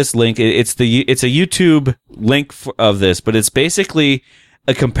go to this link, it's a YouTube link of this, but it's basically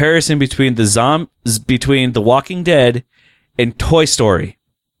a comparison between between The Walking Dead and Toy Story.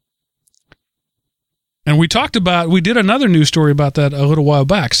 And we did another news story about that a little while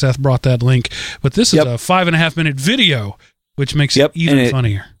back. Seth brought that link, but this is a 5.5-minute video, which makes it even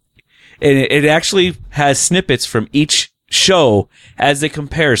funnier. And it actually has snippets from each show as they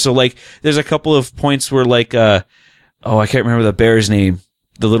compare. So, like, there's a couple of points where, like, I can't remember the bear's name.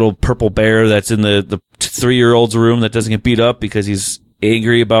 The little purple bear that's in the 3-year-old's room that doesn't get beat up because he's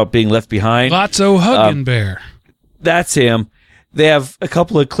angry about being left behind. Lotso Huggin' Bear. That's him. They have a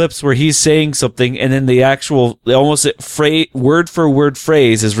couple of clips where he's saying something, and then the almost word for word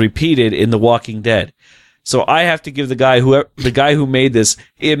phrase is repeated in The Walking Dead. So I have to give the guy who made this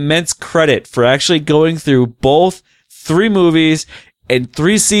immense credit for actually going through both 3 movies and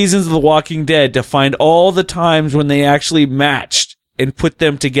 3 seasons of The Walking Dead to find all the times when they actually matched and put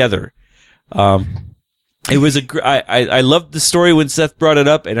them together. It was I loved the story when Seth brought it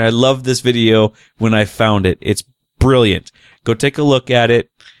up, and I loved this video when I found it. It's brilliant. Go take a look at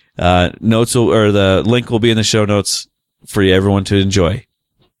it. The link will be in the show notes for everyone to enjoy.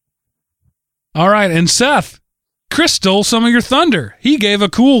 All right, and Seth, Chris stole some of your thunder. He gave a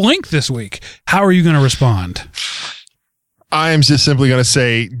cool link this week. How are you going to respond? I am just simply going to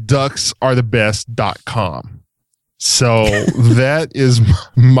say ducksarethebest.com. So that is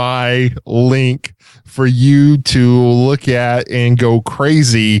my link for you to look at and go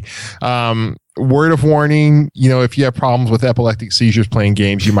crazy. Word of warning, if you have problems with epileptic seizures playing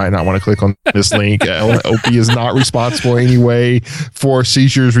games, you might not want to click on this link. OP is not responsible anyway for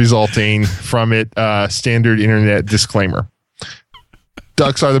seizures resulting from it. Standard internet disclaimer.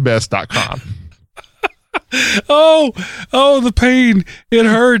 ducksarethebest.com. Oh, the pain. It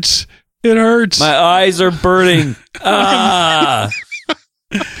hurts. It hurts. My eyes are burning. Ah.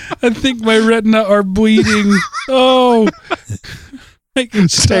 I think my retina are bleeding. Oh. Take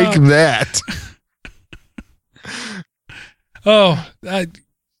that.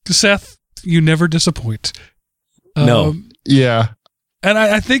 Seth, you never disappoint. No. Yeah. And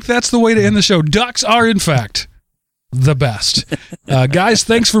I think that's the way to end the show. Ducks are, in fact, the best. Guys,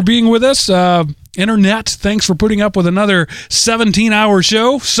 thanks for being with us. Internet, thanks for putting up with another 17-hour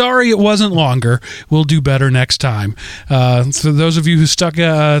show. Sorry it wasn't longer. We'll do better next time. For those of you who stuck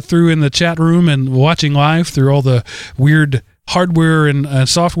through in the chat room and watching live through all the weird hardware and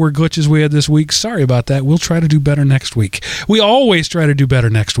software glitches we had this week, sorry about that. We'll try to do better next week. We always try to do better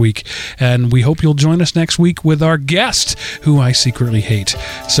next week, and we hope you'll join us next week with our guest, who I secretly hate.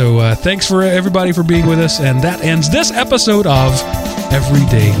 So thanks for everybody for being with us, and that ends this episode of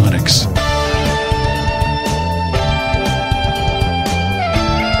Everyday Linux.